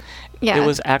bits. Yeah. It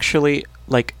was actually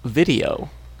like video.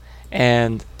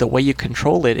 And the way you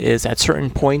control it is at certain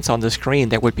points on the screen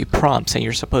there would be prompts, and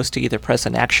you're supposed to either press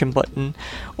an action button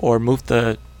or move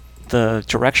the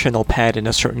directional pad in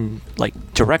a certain like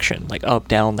direction, like up,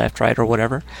 down, left, right, or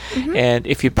whatever. And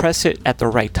if you press it at the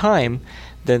right time,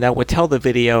 then that would tell the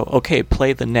video, okay,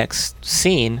 play the next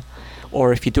scene.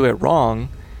 Or if you do it wrong,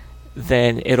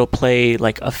 then it'll play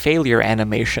like a failure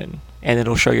animation, and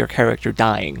it'll show your character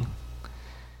dying.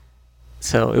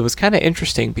 So it was kind of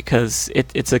interesting because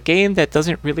it's a game that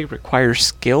doesn't really require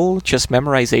skill, just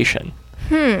memorization.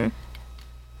 And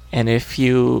if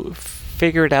you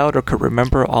figured out or could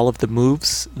remember all of the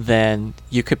moves, then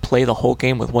you could play the whole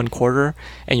game with 1/4,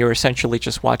 and you're essentially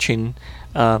just watching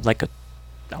like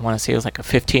I want to say it was like a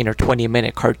 15 or 20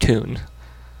 minute cartoon.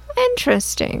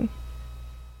 Interesting.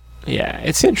 Yeah,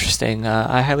 it's interesting.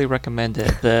 I highly recommend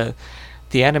it.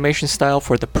 The animation style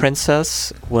for the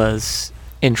princess was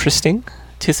interesting,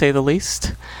 to say the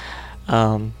least.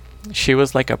 She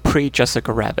was like a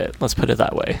pre-Jessica Rabbit, let's put it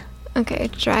that way. Okay,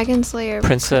 Dragon Slayer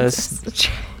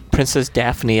Princess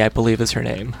Daphne, I believe is her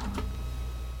name.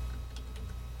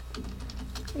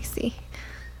 Let me see.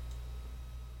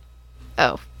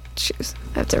 Oh, shoes.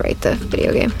 I have to write the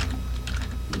video game.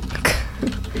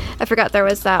 I forgot there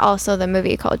was that also the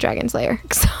movie called Dragon Slayer.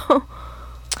 So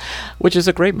Which is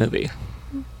a great movie.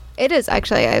 it is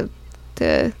actually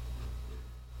the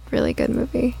really good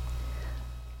movie.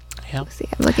 Yeah. Let's see,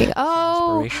 I'm looking.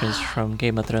 Oh, Inspirations from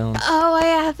Game of Thrones. oh, I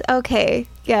have. Okay,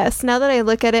 yes. Now that I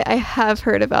look at it, I have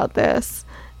heard about this,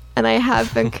 and I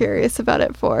have been curious about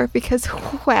it because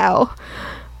wow,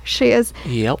 she is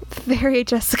Yep. very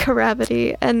Jessica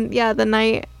Rabbit-y, and yeah, the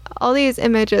night. All these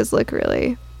images look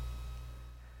really.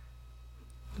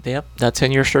 Yep. That's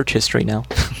in your search history now.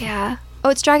 Yeah. Oh,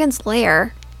 it's Dragon's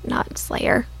Lair, not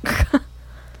Slayer.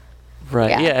 Right.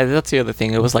 Yeah. Yeah, that's the other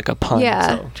thing. It was like a pun. Yeah.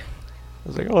 So I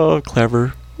was like, oh,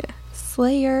 clever.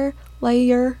 Slayer,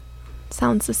 layer.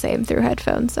 Sounds the same through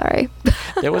headphones. Sorry.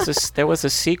 There was a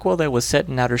sequel that was set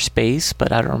in outer space,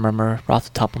 but I don't remember off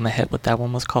the top of my head what that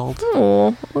one was called.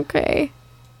 Oh, okay.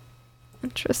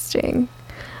 Interesting.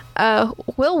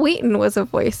 Will Wheaton was a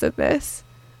voice of this.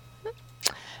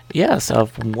 Yes,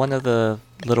 of one of the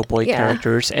little boy Yeah.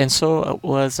 characters, and so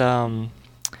was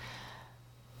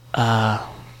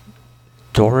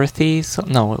Dorothy.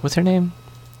 No, what was her name?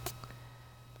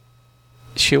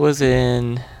 She was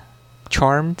in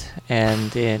Charmed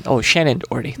and in Shannon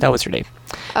Doherty. That was her name.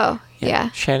 Oh,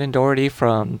 yeah. Shannon Doherty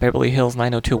from Beverly Hills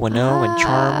 90210 and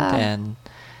Charmed, and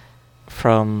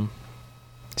from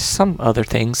some other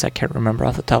things I can't remember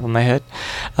off the top of my head.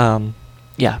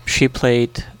 Yeah, she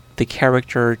played the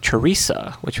character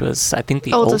Teresa, which was, I think,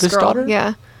 the oldest girl. daughter.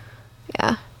 Yeah.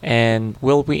 Yeah. And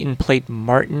Will Wheaton played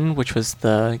Martin, which was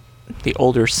the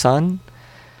older son.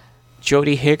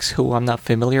 Jodie Hicks, who I'm not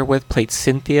familiar with, played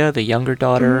Cynthia, the younger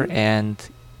daughter, and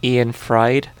Ian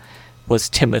Fried was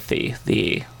Timothy,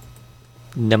 the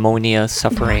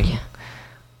pneumonia-suffering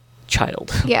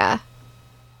child. Yeah.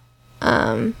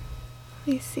 Let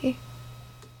me see.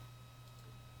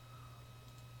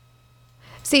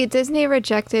 See, Disney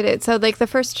rejected it. So, like, the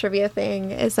first trivia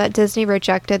thing is that Disney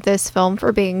rejected this film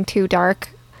for being too dark.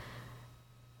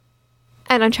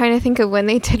 And I'm trying to think of when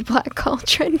they did Black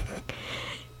Cauldron.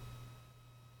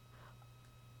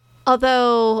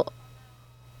 Although,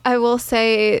 I will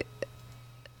say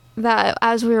that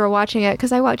as we were watching it,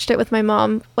 because I watched it with my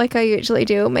mom, like I usually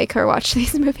do, make her watch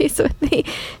these movies with me.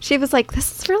 She was like,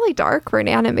 "This is really dark for an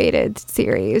animated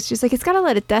series." She's like, "It's got a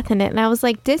lot of death in it," and I was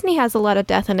like, "Disney has a lot of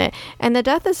death in it, and the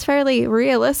death is fairly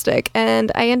realistic." And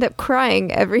I end up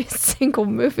crying every single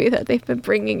movie that they've been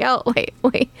bringing out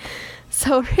lately.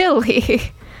 So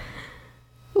really,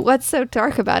 what's so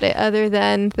dark about it other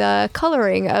than the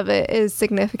coloring of it is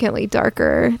significantly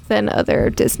darker than other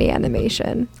Disney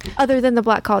animation, other than the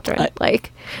Black Cauldron?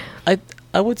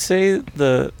 I would say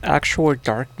the actual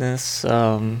darkness,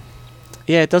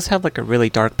 yeah, it does have like a really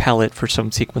dark palette for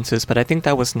some sequences, but I think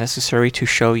that was necessary to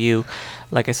show you,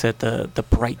 like I said, the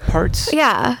bright parts.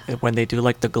 Yeah. When they do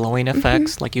like the glowing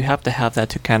effects, like you have to have that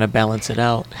to kind of balance it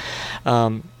out.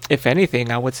 If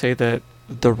anything, I would say that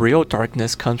the real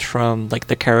darkness comes from like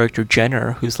the character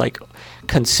Jenner, who's like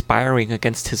conspiring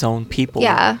against his own people.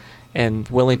 Yeah. And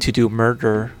willing to do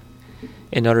murder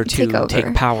in order to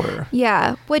take power.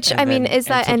 Yeah, which, I mean, is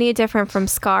that any different from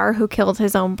Scar, who killed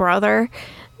his own brother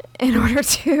in order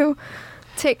to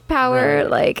take power? Right.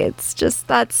 Like, it's just,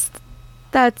 that's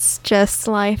just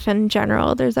life in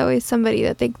general. There's always somebody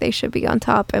that think they should be on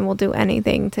top and will do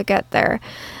anything to get there,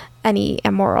 any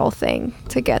immoral thing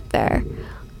to get there.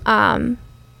 But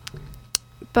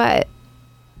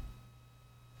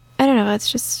I don't know,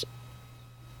 it's just,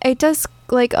 it does,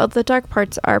 like, the dark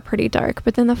parts are pretty dark,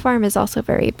 but then the farm is also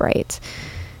very bright.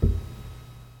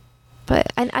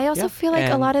 But, and I also feel like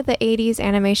a lot of the 80s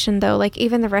animation, though, like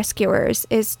even The Rescuers,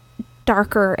 is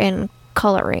darker in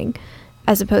coloring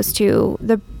as opposed to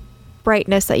the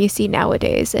brightness that you see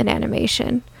nowadays in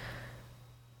animation.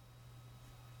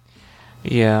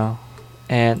 Yeah.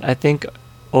 And I think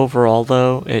overall,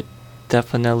 though, it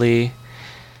definitely,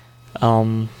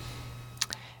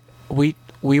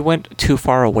 we went too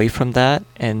far away from that,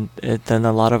 and then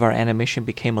a lot of our animation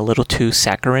became a little too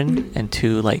saccharine and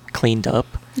too like cleaned up.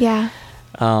 Yeah.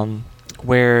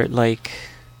 Where like,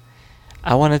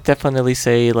 I want to definitely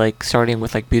say, like, starting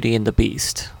with like Beauty and the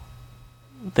Beast,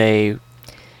 they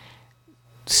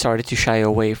started to shy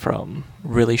away from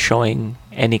really showing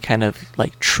any kind of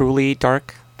like truly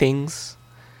dark things.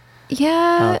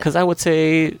 Yeah. Because I would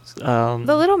say The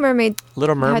Little Mermaid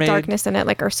had had darkness in it.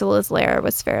 Like Ursula's lair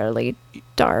was fairly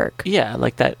dark. Yeah,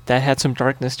 like that had some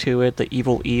darkness to it. The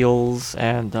evil eels,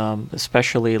 and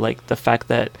especially like the fact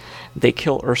that they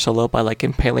kill Ursula by like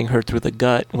impaling her through the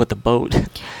gut with the boat.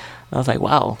 I was like,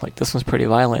 wow, like this one's pretty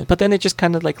violent. But then it just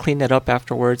kind of like cleaned it up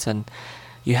afterwards, and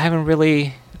you haven't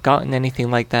really gotten anything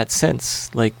like that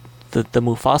since. Like the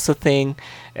Mufasa thing,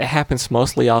 it happens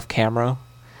mostly off camera.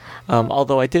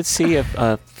 Although I did see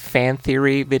a fan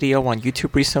theory video on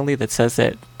YouTube recently that says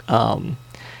that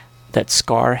that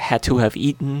Scar had to have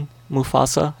eaten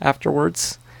Mufasa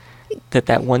afterwards.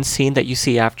 That one scene that you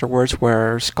see afterwards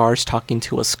where Scar's talking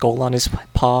to a skull on his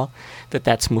paw,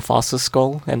 that's Mufasa's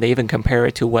skull, and they even compare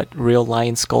it to what real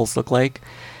lion skulls look like.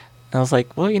 And I was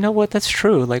like, well, you know what? That's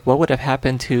true. Like, what would have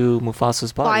happened to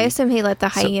Mufasa's body? Well, I assume he let the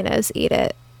hyenas eat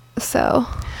it. So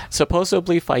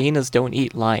supposedly, hyenas don't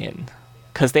eat lion.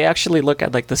 Because they actually look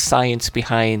at like the science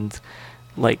behind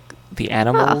like the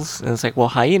animals, and it's like, well,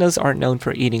 hyenas aren't known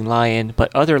for eating lion,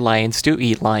 but other lions do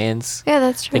eat lions. Yeah,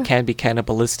 that's true. They can be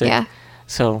cannibalistic. Yeah.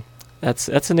 So that's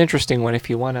an interesting one if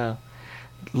you want to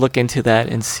look into that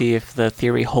and see if the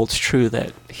theory holds true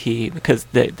that because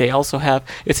they also have,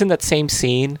 it's in that same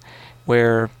scene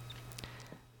where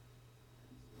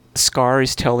Scar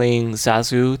is telling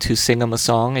Zazu to sing him a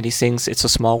song, and he sings "It's a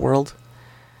Small World."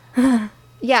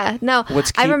 Yeah, no,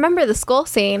 I remember the skull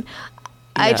scene.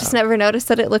 Yeah. I just never noticed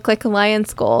that it looked like a lion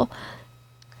skull.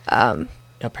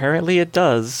 Apparently it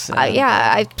does.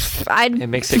 Yeah, it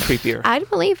makes it creepier. I'd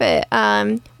believe it.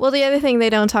 Well, the other thing they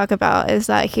don't talk about is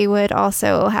that he would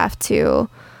also have to...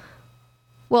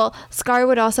 Well, Scar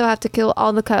would also have to kill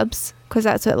all the cubs, because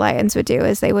that's what lions would do,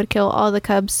 is they would kill all the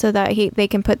cubs so that they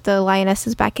can put the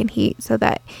lionesses back in heat, so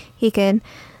that he can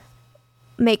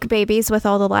make babies with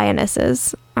all the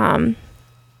lionesses.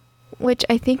 Which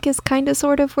I think is kind of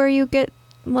sort of where you get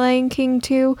Lion King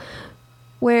 2,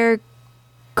 where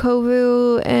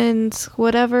Kovu and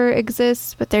whatever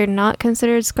exists, but they're not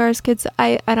considered Scar's kids.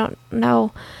 I don't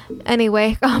know.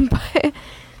 Anyway, but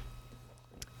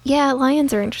yeah,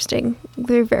 lions are interesting.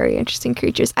 They're very interesting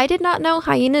creatures. I did not know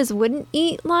hyenas wouldn't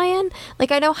eat lion.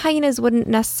 Like, I know hyenas wouldn't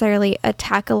necessarily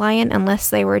attack a lion unless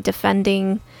they were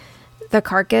defending the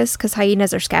carcass, because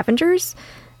hyenas are scavengers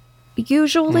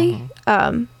usually.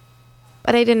 Mm-hmm.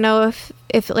 But I didn't know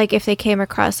if they came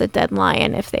across a dead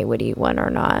lion, if they would eat one or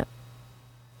not.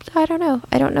 I don't know.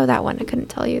 I don't know that one. I couldn't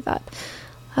tell you that.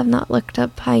 I've not looked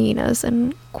up hyenas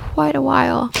in quite a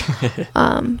while.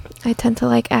 I tend to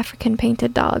like African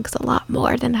painted dogs a lot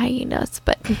more than hyenas,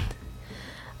 but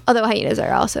although hyenas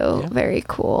are also very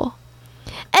cool.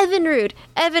 Evinrude.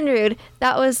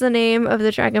 That was the name of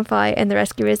the dragonfly, and the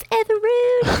rescue is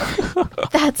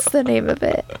Evinrude. That's the name of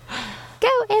it. Go,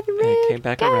 Evinrude. And it came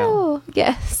back around.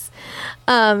 Yes.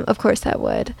 Of course that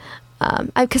would.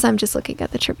 Because I'm just looking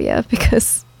at the trivia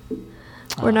because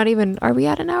we're not even. Are we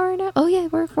at an hour now? Oh yeah,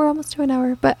 we're almost to an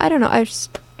hour. But I don't know.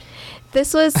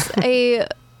 This was a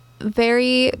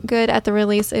very good at the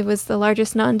release. It was the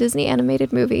largest non-Disney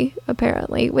animated movie,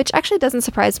 apparently, which actually doesn't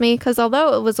surprise me because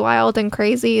although it was wild and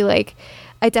crazy, like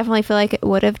I definitely feel like it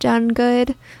would have done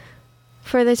good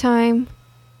for the time.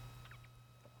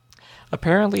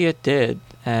 Apparently it did,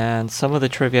 and some of the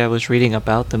trivia I was reading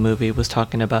about the movie was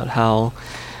talking about how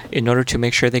in order to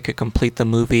make sure they could complete the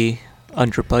movie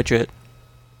under budget,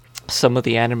 some of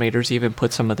the animators even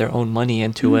put some of their own money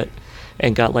into it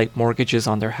and got like mortgages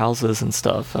on their houses and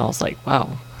stuff. And I was like,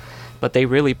 wow. But they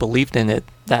really believed in it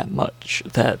that much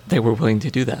that they were willing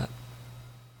to do that.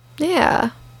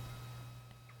 Yeah.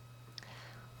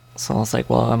 So I was like,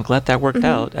 well, I'm glad that worked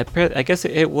out. I guess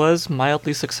it was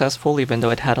mildly successful, even though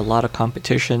it had a lot of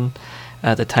competition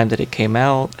at the time that it came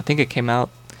out. I think it came out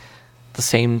the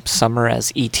same summer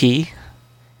as E.T.,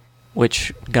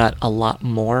 which got a lot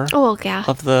more of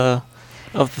the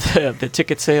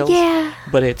ticket sales. Yeah.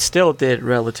 But it still did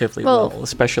relatively well,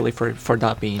 especially for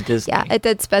not being Disney. Yeah, it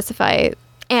did specify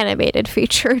animated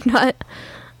feature, not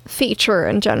feature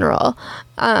in general.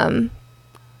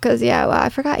 Because, I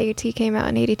forgot E.T. came out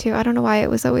in 82. I don't know why it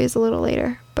was always a little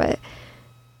later, but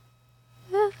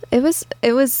it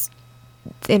was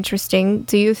interesting.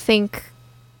 Do you think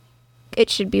it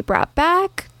should be brought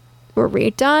back or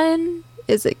redone?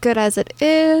 Is it good as it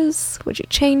is? Would you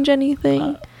change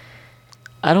anything?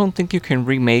 I don't think you can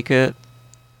remake it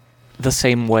the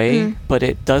same way, but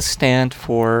it does stand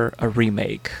for a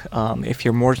remake. If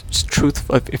you're more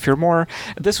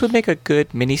this would make a good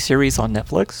miniseries on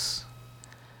Netflix.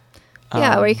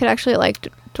 Where you could actually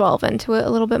like delve into it a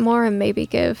little bit more and maybe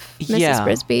give Mrs.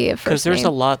 Brisby a first name. Because there's a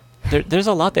lot. There's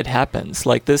a lot that happens.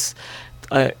 Like this,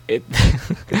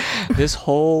 this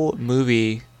whole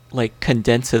movie like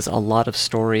condenses a lot of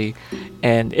story,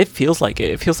 and it feels like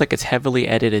it's heavily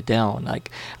edited down.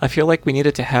 Like I feel like we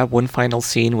needed to have one final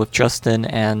scene with Justin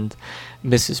and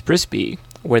Mrs. Brisby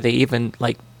where they even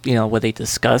where they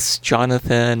discuss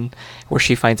Jonathan, where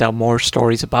she finds out more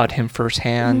stories about him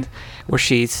firsthand, where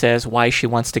she says why she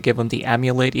wants to give him the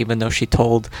amulet even though she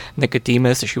told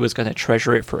Nicodemus that she was going to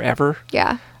treasure it forever.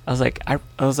 Yeah. I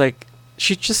was like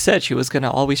she just said she was going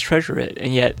to always treasure it,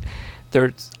 and yet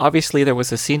there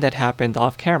was a scene that happened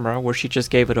off camera where she just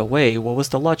gave it away. What was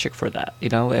the logic for that?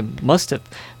 It must have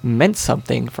meant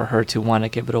something for her to want to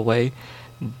give it away,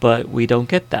 but we don't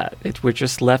get that. We're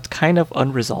just left kind of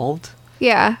unresolved.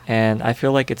 Yeah. And I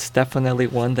feel like it's definitely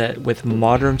one that with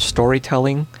modern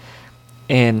storytelling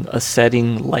in a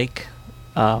setting like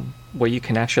where you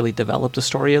can actually develop the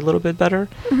story a little bit better,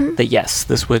 that yes,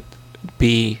 this would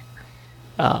be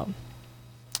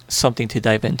something to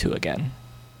dive into again.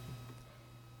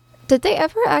 Did they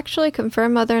ever actually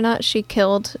confirm whether or not she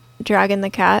killed Dragon the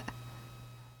cat?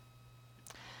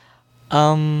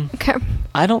 Okay.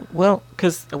 I don't,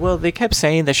 because they kept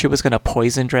saying that she was going to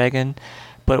poison Dragon,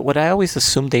 but what I always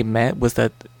assumed they meant was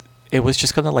that it was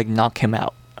just going to like knock him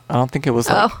out. I don't think it was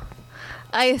like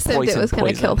I assumed it was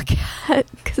going to kill the cat.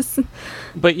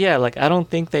 But yeah, like I don't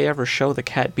think they ever show the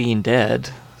cat being dead,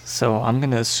 so I'm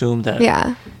going to assume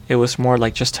that it was more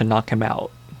like just to knock him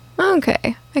out.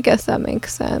 Okay, I guess that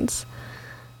makes sense.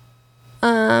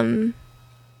 I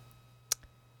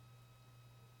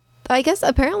guess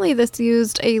apparently this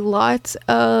used a lot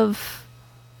of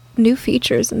new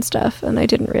features and stuff, and I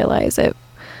didn't realize it.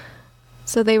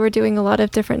 So they were doing a lot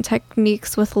of different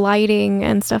techniques with lighting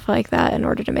and stuff like that in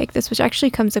order to make this, which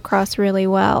actually comes across really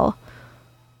well,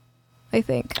 I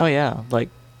think. Oh yeah, like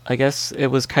I guess it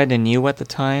was kind of new at the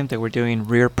time. They were doing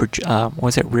rear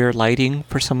lighting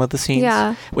for some of the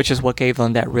scenes, which is what gave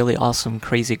them that really awesome,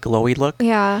 crazy, glowy look.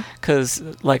 Yeah. Because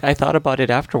like I thought about it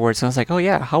afterwards, and I was like, oh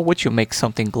yeah, how would you make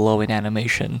something glow in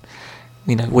animation?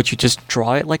 Would you just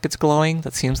draw it like it's glowing?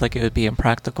 That seems like it would be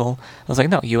impractical. I was like,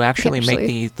 no, you actually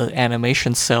make the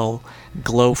animation cell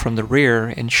glow from the rear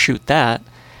and shoot that,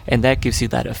 and that gives you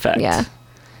that effect. Yeah.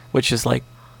 Which is like,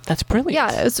 that's brilliant.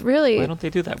 Yeah, it's really... Why don't they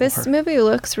do that more? This movie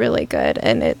looks really good,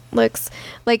 and it looks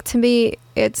like, to me,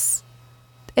 it's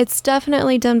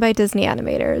definitely done by Disney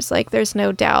animators. Like, there's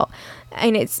no doubt.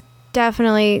 And it's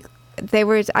definitely...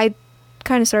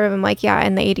 kind of sort of am like, yeah,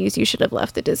 in the 80s you should have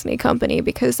left the Disney company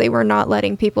because they were not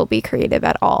letting people be creative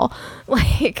at all.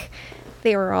 Like,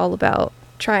 they were all about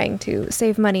trying to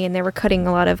save money, and they were cutting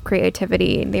a lot of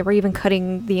creativity, and they were even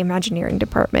cutting the Imagineering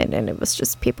department, and it was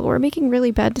just people were making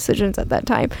really bad decisions at that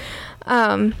time.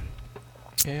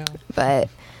 Yeah. But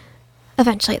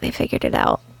eventually they figured it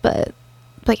out. But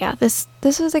yeah, this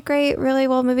was a great, really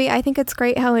well movie. I think it's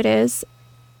great how it is.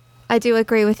 I do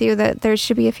agree with you that there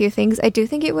should be a few things. I do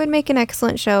think it would make an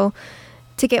excellent show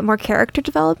to get more character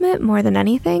development more than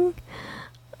anything.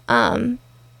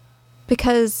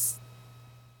 Because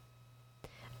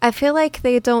I feel like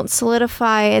they don't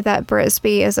solidify that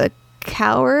Brisby is a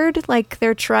coward. Like,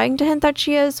 they're trying to hint that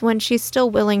she is when she's still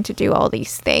willing to do all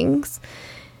these things.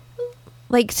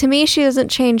 Like, to me, she doesn't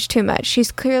change too much.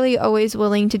 She's clearly always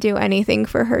willing to do anything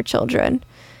for her children.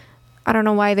 I don't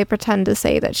know why they pretend to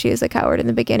say that she is a coward in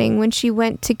the beginning. When she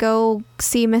went to go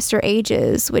see Mr.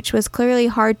 Ages, which was clearly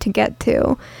hard to get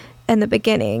to in the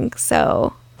beginning.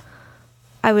 So,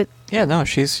 I would... Yeah, no,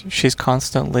 she's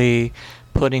constantly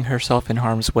putting herself in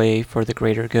harm's way for the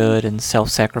greater good and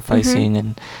self-sacrificing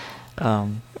and...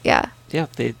 yeah. Yeah,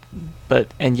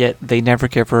 and yet they never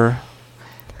give her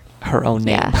own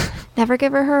name. Yeah, never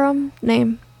give her her own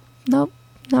name. Nope,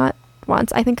 not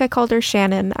once. I think I called her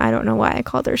Shannon. I don't know why I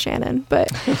called her Shannon,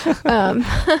 but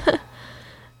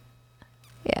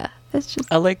yeah, it's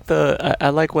just. I like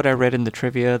what I read in the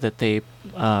trivia that they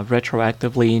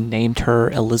retroactively named her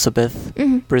Elizabeth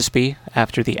Brisby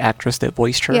after the actress that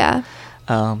voiced her. Yeah.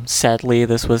 Sadly,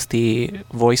 this was the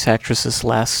voice actress's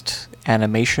last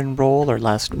animation role or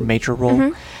last major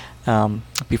role.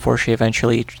 Before she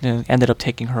eventually ended up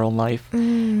taking her own life.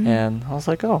 And I was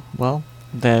like, oh, well,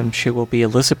 then she will be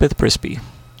Elizabeth Brisby.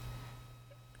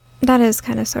 That is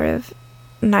kind of sort of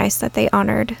nice that they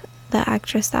honored the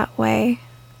actress that way.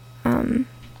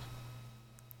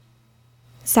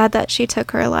 Sad that she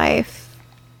took her life.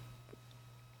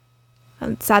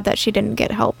 And sad that she didn't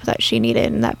get help that she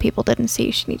needed and that people didn't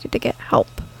see she needed to get help.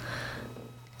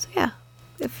 So,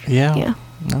 yeah.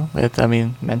 No,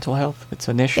 mental health, it's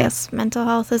an issue. Yes, mental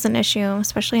health is an issue,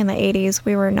 especially in the 80s.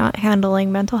 We were not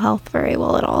handling mental health very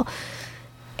well at all.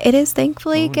 It is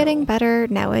thankfully getting better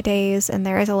nowadays, and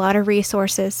there is a lot of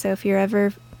resources. So if you're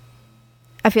ever...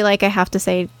 I feel like I have to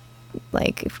say,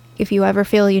 like, if you ever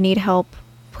feel you need help,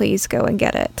 please go and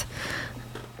get it.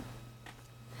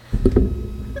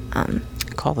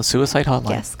 Call the suicide hotline.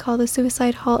 Yes, call the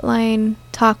suicide hotline.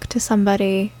 Talk to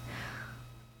somebody.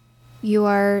 You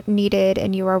are needed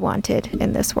and you are wanted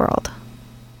in this world.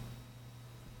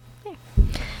 Yeah.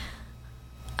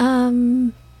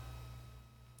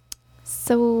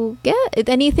 So, yeah,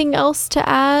 anything else to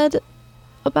add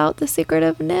about The Secret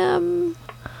of NIMH?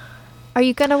 Are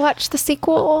you going to watch the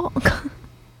sequel?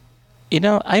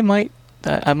 I might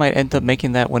end up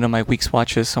making that one of my week's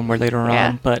watches somewhere later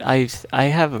on, but I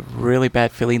have a really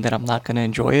bad feeling that I'm not going to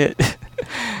enjoy it.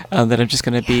 That I'm just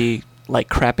going to be like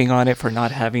crapping on it for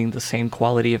not having the same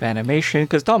quality of animation,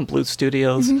 because Don Bluth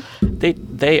Studios,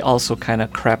 they also kind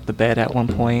of crapped the bed at one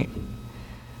point.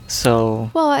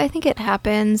 So well, I think it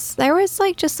happens. There was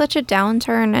like just such a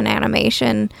downturn in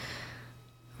animation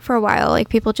for a while. Like,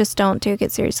 people just don't take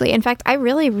it seriously. In fact, I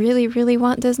really, really, really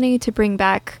want Disney to bring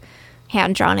back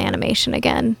hand-drawn animation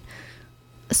again.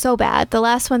 So bad. The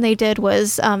last one they did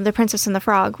was The Princess and the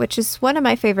Frog, which is one of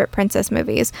my favorite princess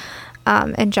movies.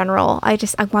 In general, I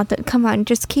want that. Come on,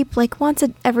 just keep like once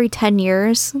every 10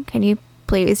 years. Can you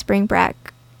please bring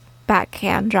back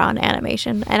hand-drawn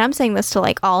animation? And I'm saying this to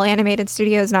like all animated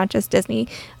studios, not just Disney.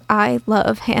 I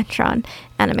love hand-drawn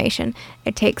animation.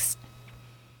 It takes,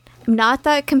 not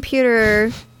that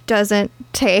computer doesn't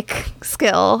take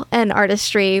skill and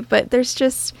artistry, but there's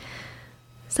just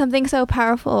something so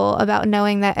powerful about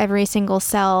knowing that every single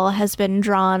cell has been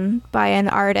drawn by an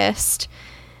artist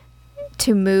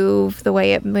to move the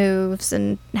way it moves,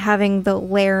 and having the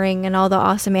layering and all the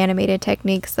awesome animated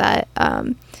techniques that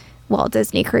Walt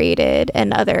Disney created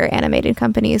and other animated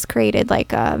companies created, like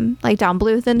Don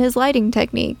Bluth and his lighting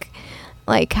technique,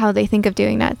 like how they think of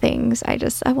doing that things. I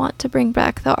want to bring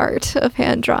back the art of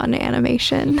hand-drawn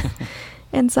animation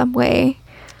in some way.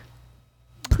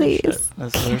 Please.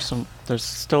 There's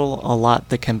still a lot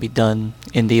that can be done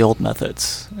in the old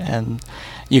methods, and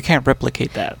you can't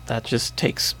replicate that. That just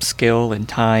takes skill and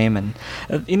time, and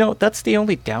that's the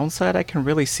only downside I can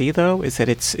really see, though, is that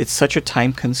it's such a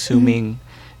time-consuming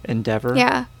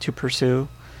endeavor to pursue.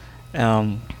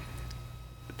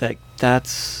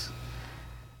 That's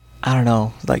I don't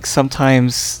know. Like,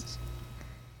 sometimes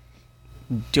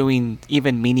doing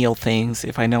even menial things,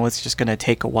 if I know it's just going to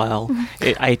take a while,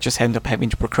 I just end up having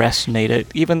to procrastinate it,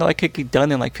 even though I could get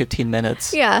done in like 15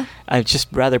 minutes. Yeah. I'd just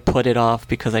rather put it off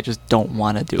because I just don't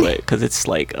want to do it, because it's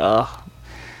like,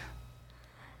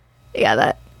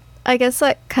 Yeah, I guess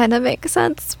that kind of makes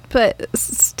sense, but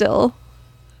still,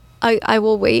 I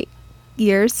will wait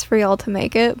years for y'all to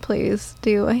make it. Please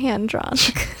do a hand-drawn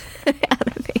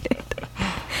animated.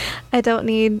 I don't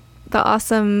need the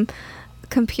awesome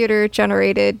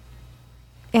computer-generated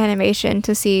animation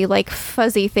to see, like,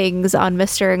 fuzzy things on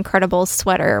Mr. Incredible's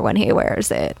sweater when he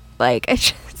wears it. Like, I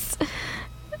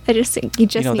just think you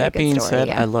just need that a good being story, said,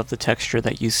 yeah. I love the texture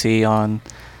that you see on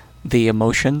the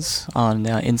emotions on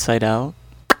Inside Out.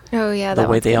 Oh, yeah. The that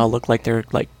way one's they good. all look like they're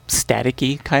like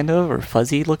staticky kind of, or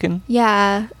fuzzy looking.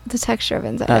 Yeah, the texture of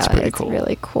Inside That's Out pretty is cool.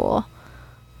 really cool.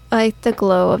 I like the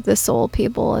glow of the Soul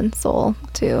people in Soul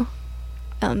too,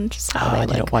 and just how they I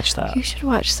look. didn't watch that. You should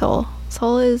watch Soul.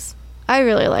 Soul is. I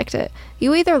really liked it.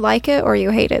 You either like it or you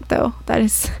hate it, though. That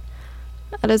is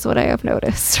what I have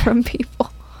noticed from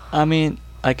people. I mean,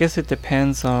 I guess it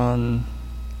depends on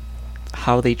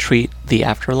how they treat the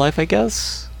afterlife, I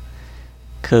guess.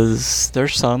 Because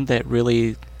there's some that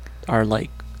really are like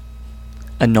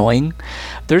annoying.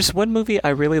 There's one movie I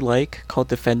really like called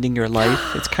Defending Your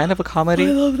Life. It's kind of a comedy.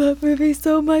 I love that movie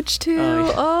so much too.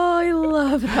 Oh, I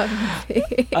love that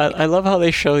movie. I love how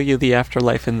they show you the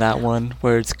afterlife in that one,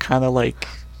 where it's kind of like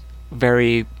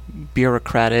very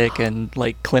bureaucratic and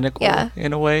like clinical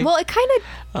in a way. Well, it kind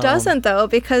of doesn't though,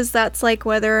 because that's like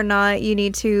whether or not you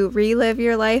need to relive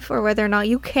your life or whether or not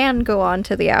you can go on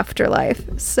to the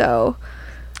afterlife. So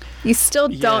you still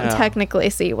don't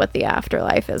technically see what the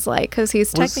afterlife is like, because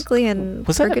he's technically in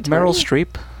Was that purgatory. Meryl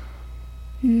Streep?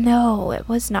 No, it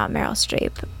was not Meryl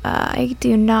Streep. I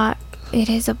do not. It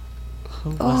is a.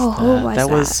 Who was Who was that? that?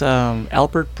 Was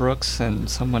Albert Brooks and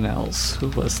someone else. Who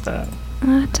was that?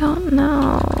 I don't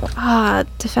know.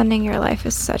 Defending Your Life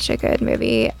is such a good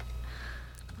movie.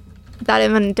 That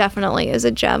even definitely is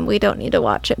a gem. We don't need to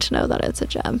watch it to know that it's a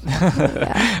gem.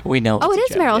 Yeah. We know. Oh, it's it a is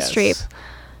gem, Meryl yes. Streep.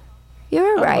 You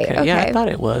were right. Okay. Yeah, I thought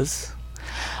it was.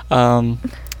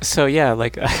 So yeah,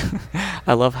 like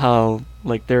I love how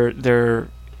like they're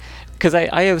because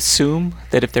I assume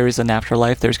that if there is an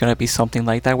afterlife, there's going to be something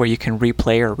like that where you can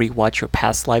replay or rewatch your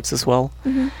past lives as well.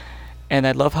 Mm-hmm. And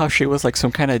I love how she was like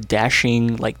some kind of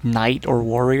dashing like knight or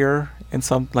warrior in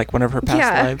some like one of her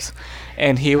past lives,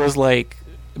 and he was like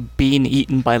being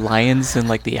eaten by lions in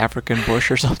like the African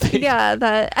bush or something.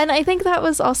 Yeah, and I think that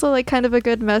was also like kind of a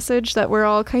good message that we're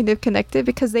all kind of connected,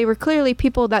 because they were clearly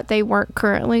people that they weren't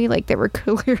currently. Like they were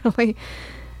clearly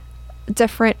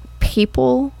different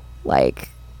people. Like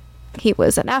he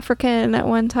was an African at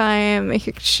one time,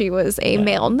 she was a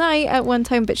male knight at one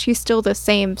time, but she's still the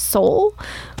same soul,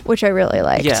 which I really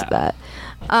liked that.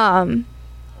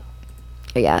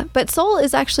 Yeah, but Soul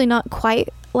is actually not quite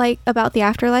like about the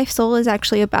afterlife. Soul is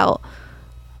actually about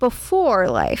before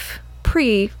life,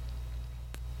 pre-life.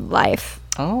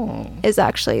 Is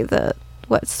actually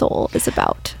what Soul is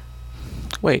about.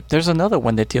 Wait, there's another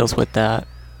one that deals with that,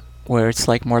 where it's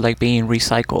like more like being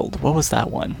recycled. What was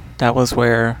that one? That was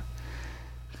where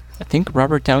I think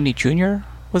Robert Downey Jr.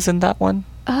 was in that one.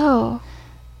 Oh.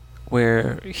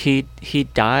 Where he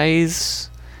dies,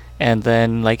 and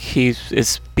then like he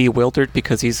is bewildered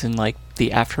because he's in like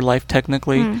the afterlife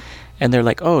technically, and they're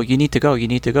like, "Oh, you need to go,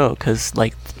 because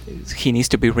like he needs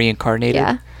to be reincarnated."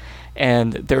 Yeah.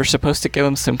 And they're supposed to give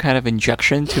him some kind of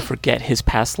injection to forget his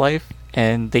past life,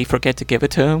 and they forget to give it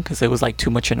to him because it was like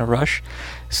too much in a rush.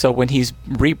 So when he's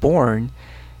reborn,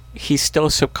 he still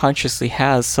subconsciously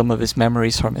has some of his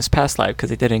memories from his past life because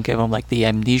they didn't give him like the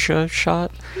amnesia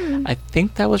shot. I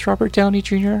think that was Robert Downey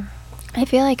Jr. I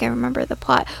feel like I remember the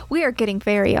plot. We are getting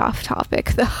very off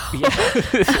topic though. Yeah.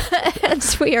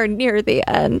 As we are near the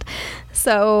end.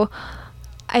 So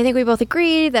I think we both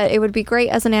agree that it would be great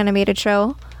as an animated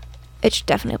show. It should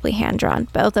definitely be hand-drawn,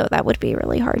 but although that would be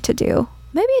really hard to do.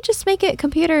 Maybe just make it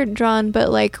computer-drawn, but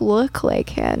like look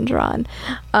like hand-drawn.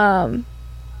 But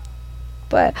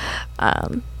yeah,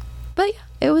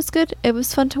 it was good. It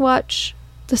was fun to watch.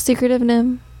 The Secret of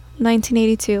NIMH,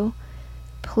 1982.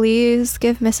 Please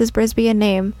give Mrs. Brisby a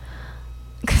name.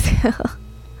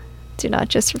 Do not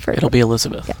just refer to It'll be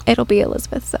Elizabeth. Yeah, it'll be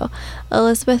Elizabeth. So,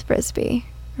 Elizabeth Brisby.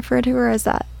 Refer to her as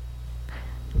that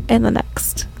in the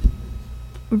next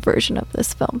version of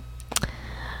this film.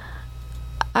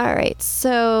 All right.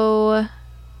 So,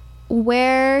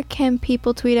 where can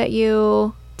people tweet at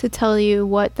you to tell you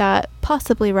what that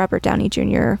possibly Robert Downey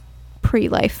Jr.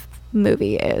 pre-life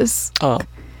movie is? Oh,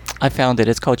 I found it.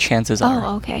 It's called Chances Are.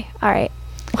 Oh, okay. All right.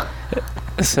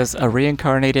 It says a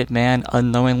reincarnated man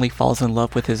unknowingly falls in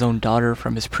love with his own daughter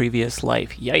from his previous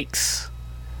life. Yikes.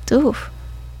 Oof.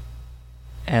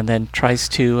 And then tries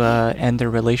to end their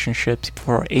relationship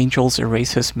before angels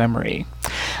erase his memory.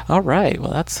 All right.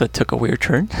 Well, took a weird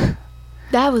turn.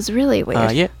 That was really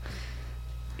weird. Yeah.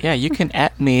 Yeah, you can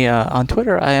at me on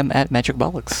Twitter. I am at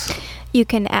MagicBollocks. You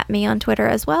can at me on Twitter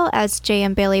as well as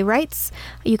JM Bailey Writes.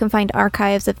 You can find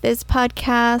archives of this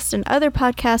podcast and other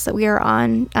podcasts that we are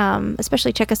on.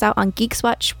 Especially check us out on Geeks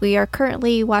Watch. We are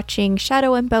currently watching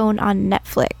Shadow and Bone on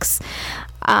Netflix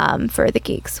for the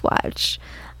Geeks Watch.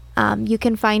 You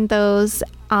can find those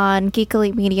on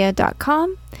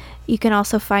geekelitemedia.com. You can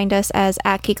also find us as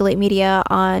at Geek Elite Media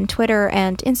on Twitter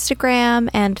and Instagram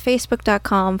and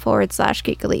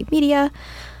facebook.com/Geek Elite Media.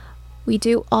 We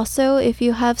do also, if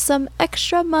you have some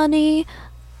extra money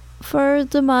for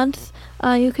the month,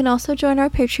 you can also join our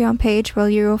Patreon page where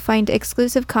you will find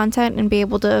exclusive content and be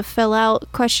able to fill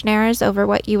out questionnaires over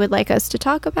what you would like us to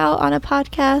talk about on a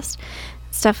podcast,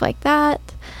 stuff like that.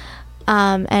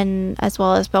 And as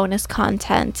well as bonus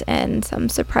content and some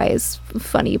surprise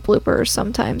funny bloopers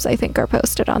sometimes I think are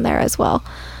posted on there as well.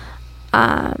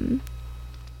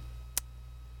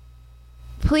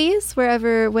 Please,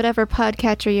 whatever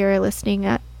podcatcher you're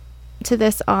listening to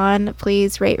this on,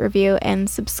 please rate, review, and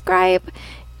subscribe.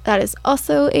 That is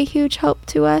also a huge help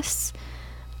to us.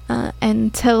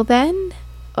 Until then,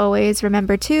 always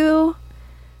remember to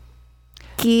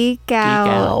geek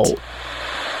out.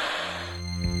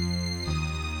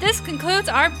 This concludes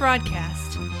our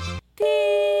broadcast.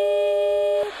 Beep.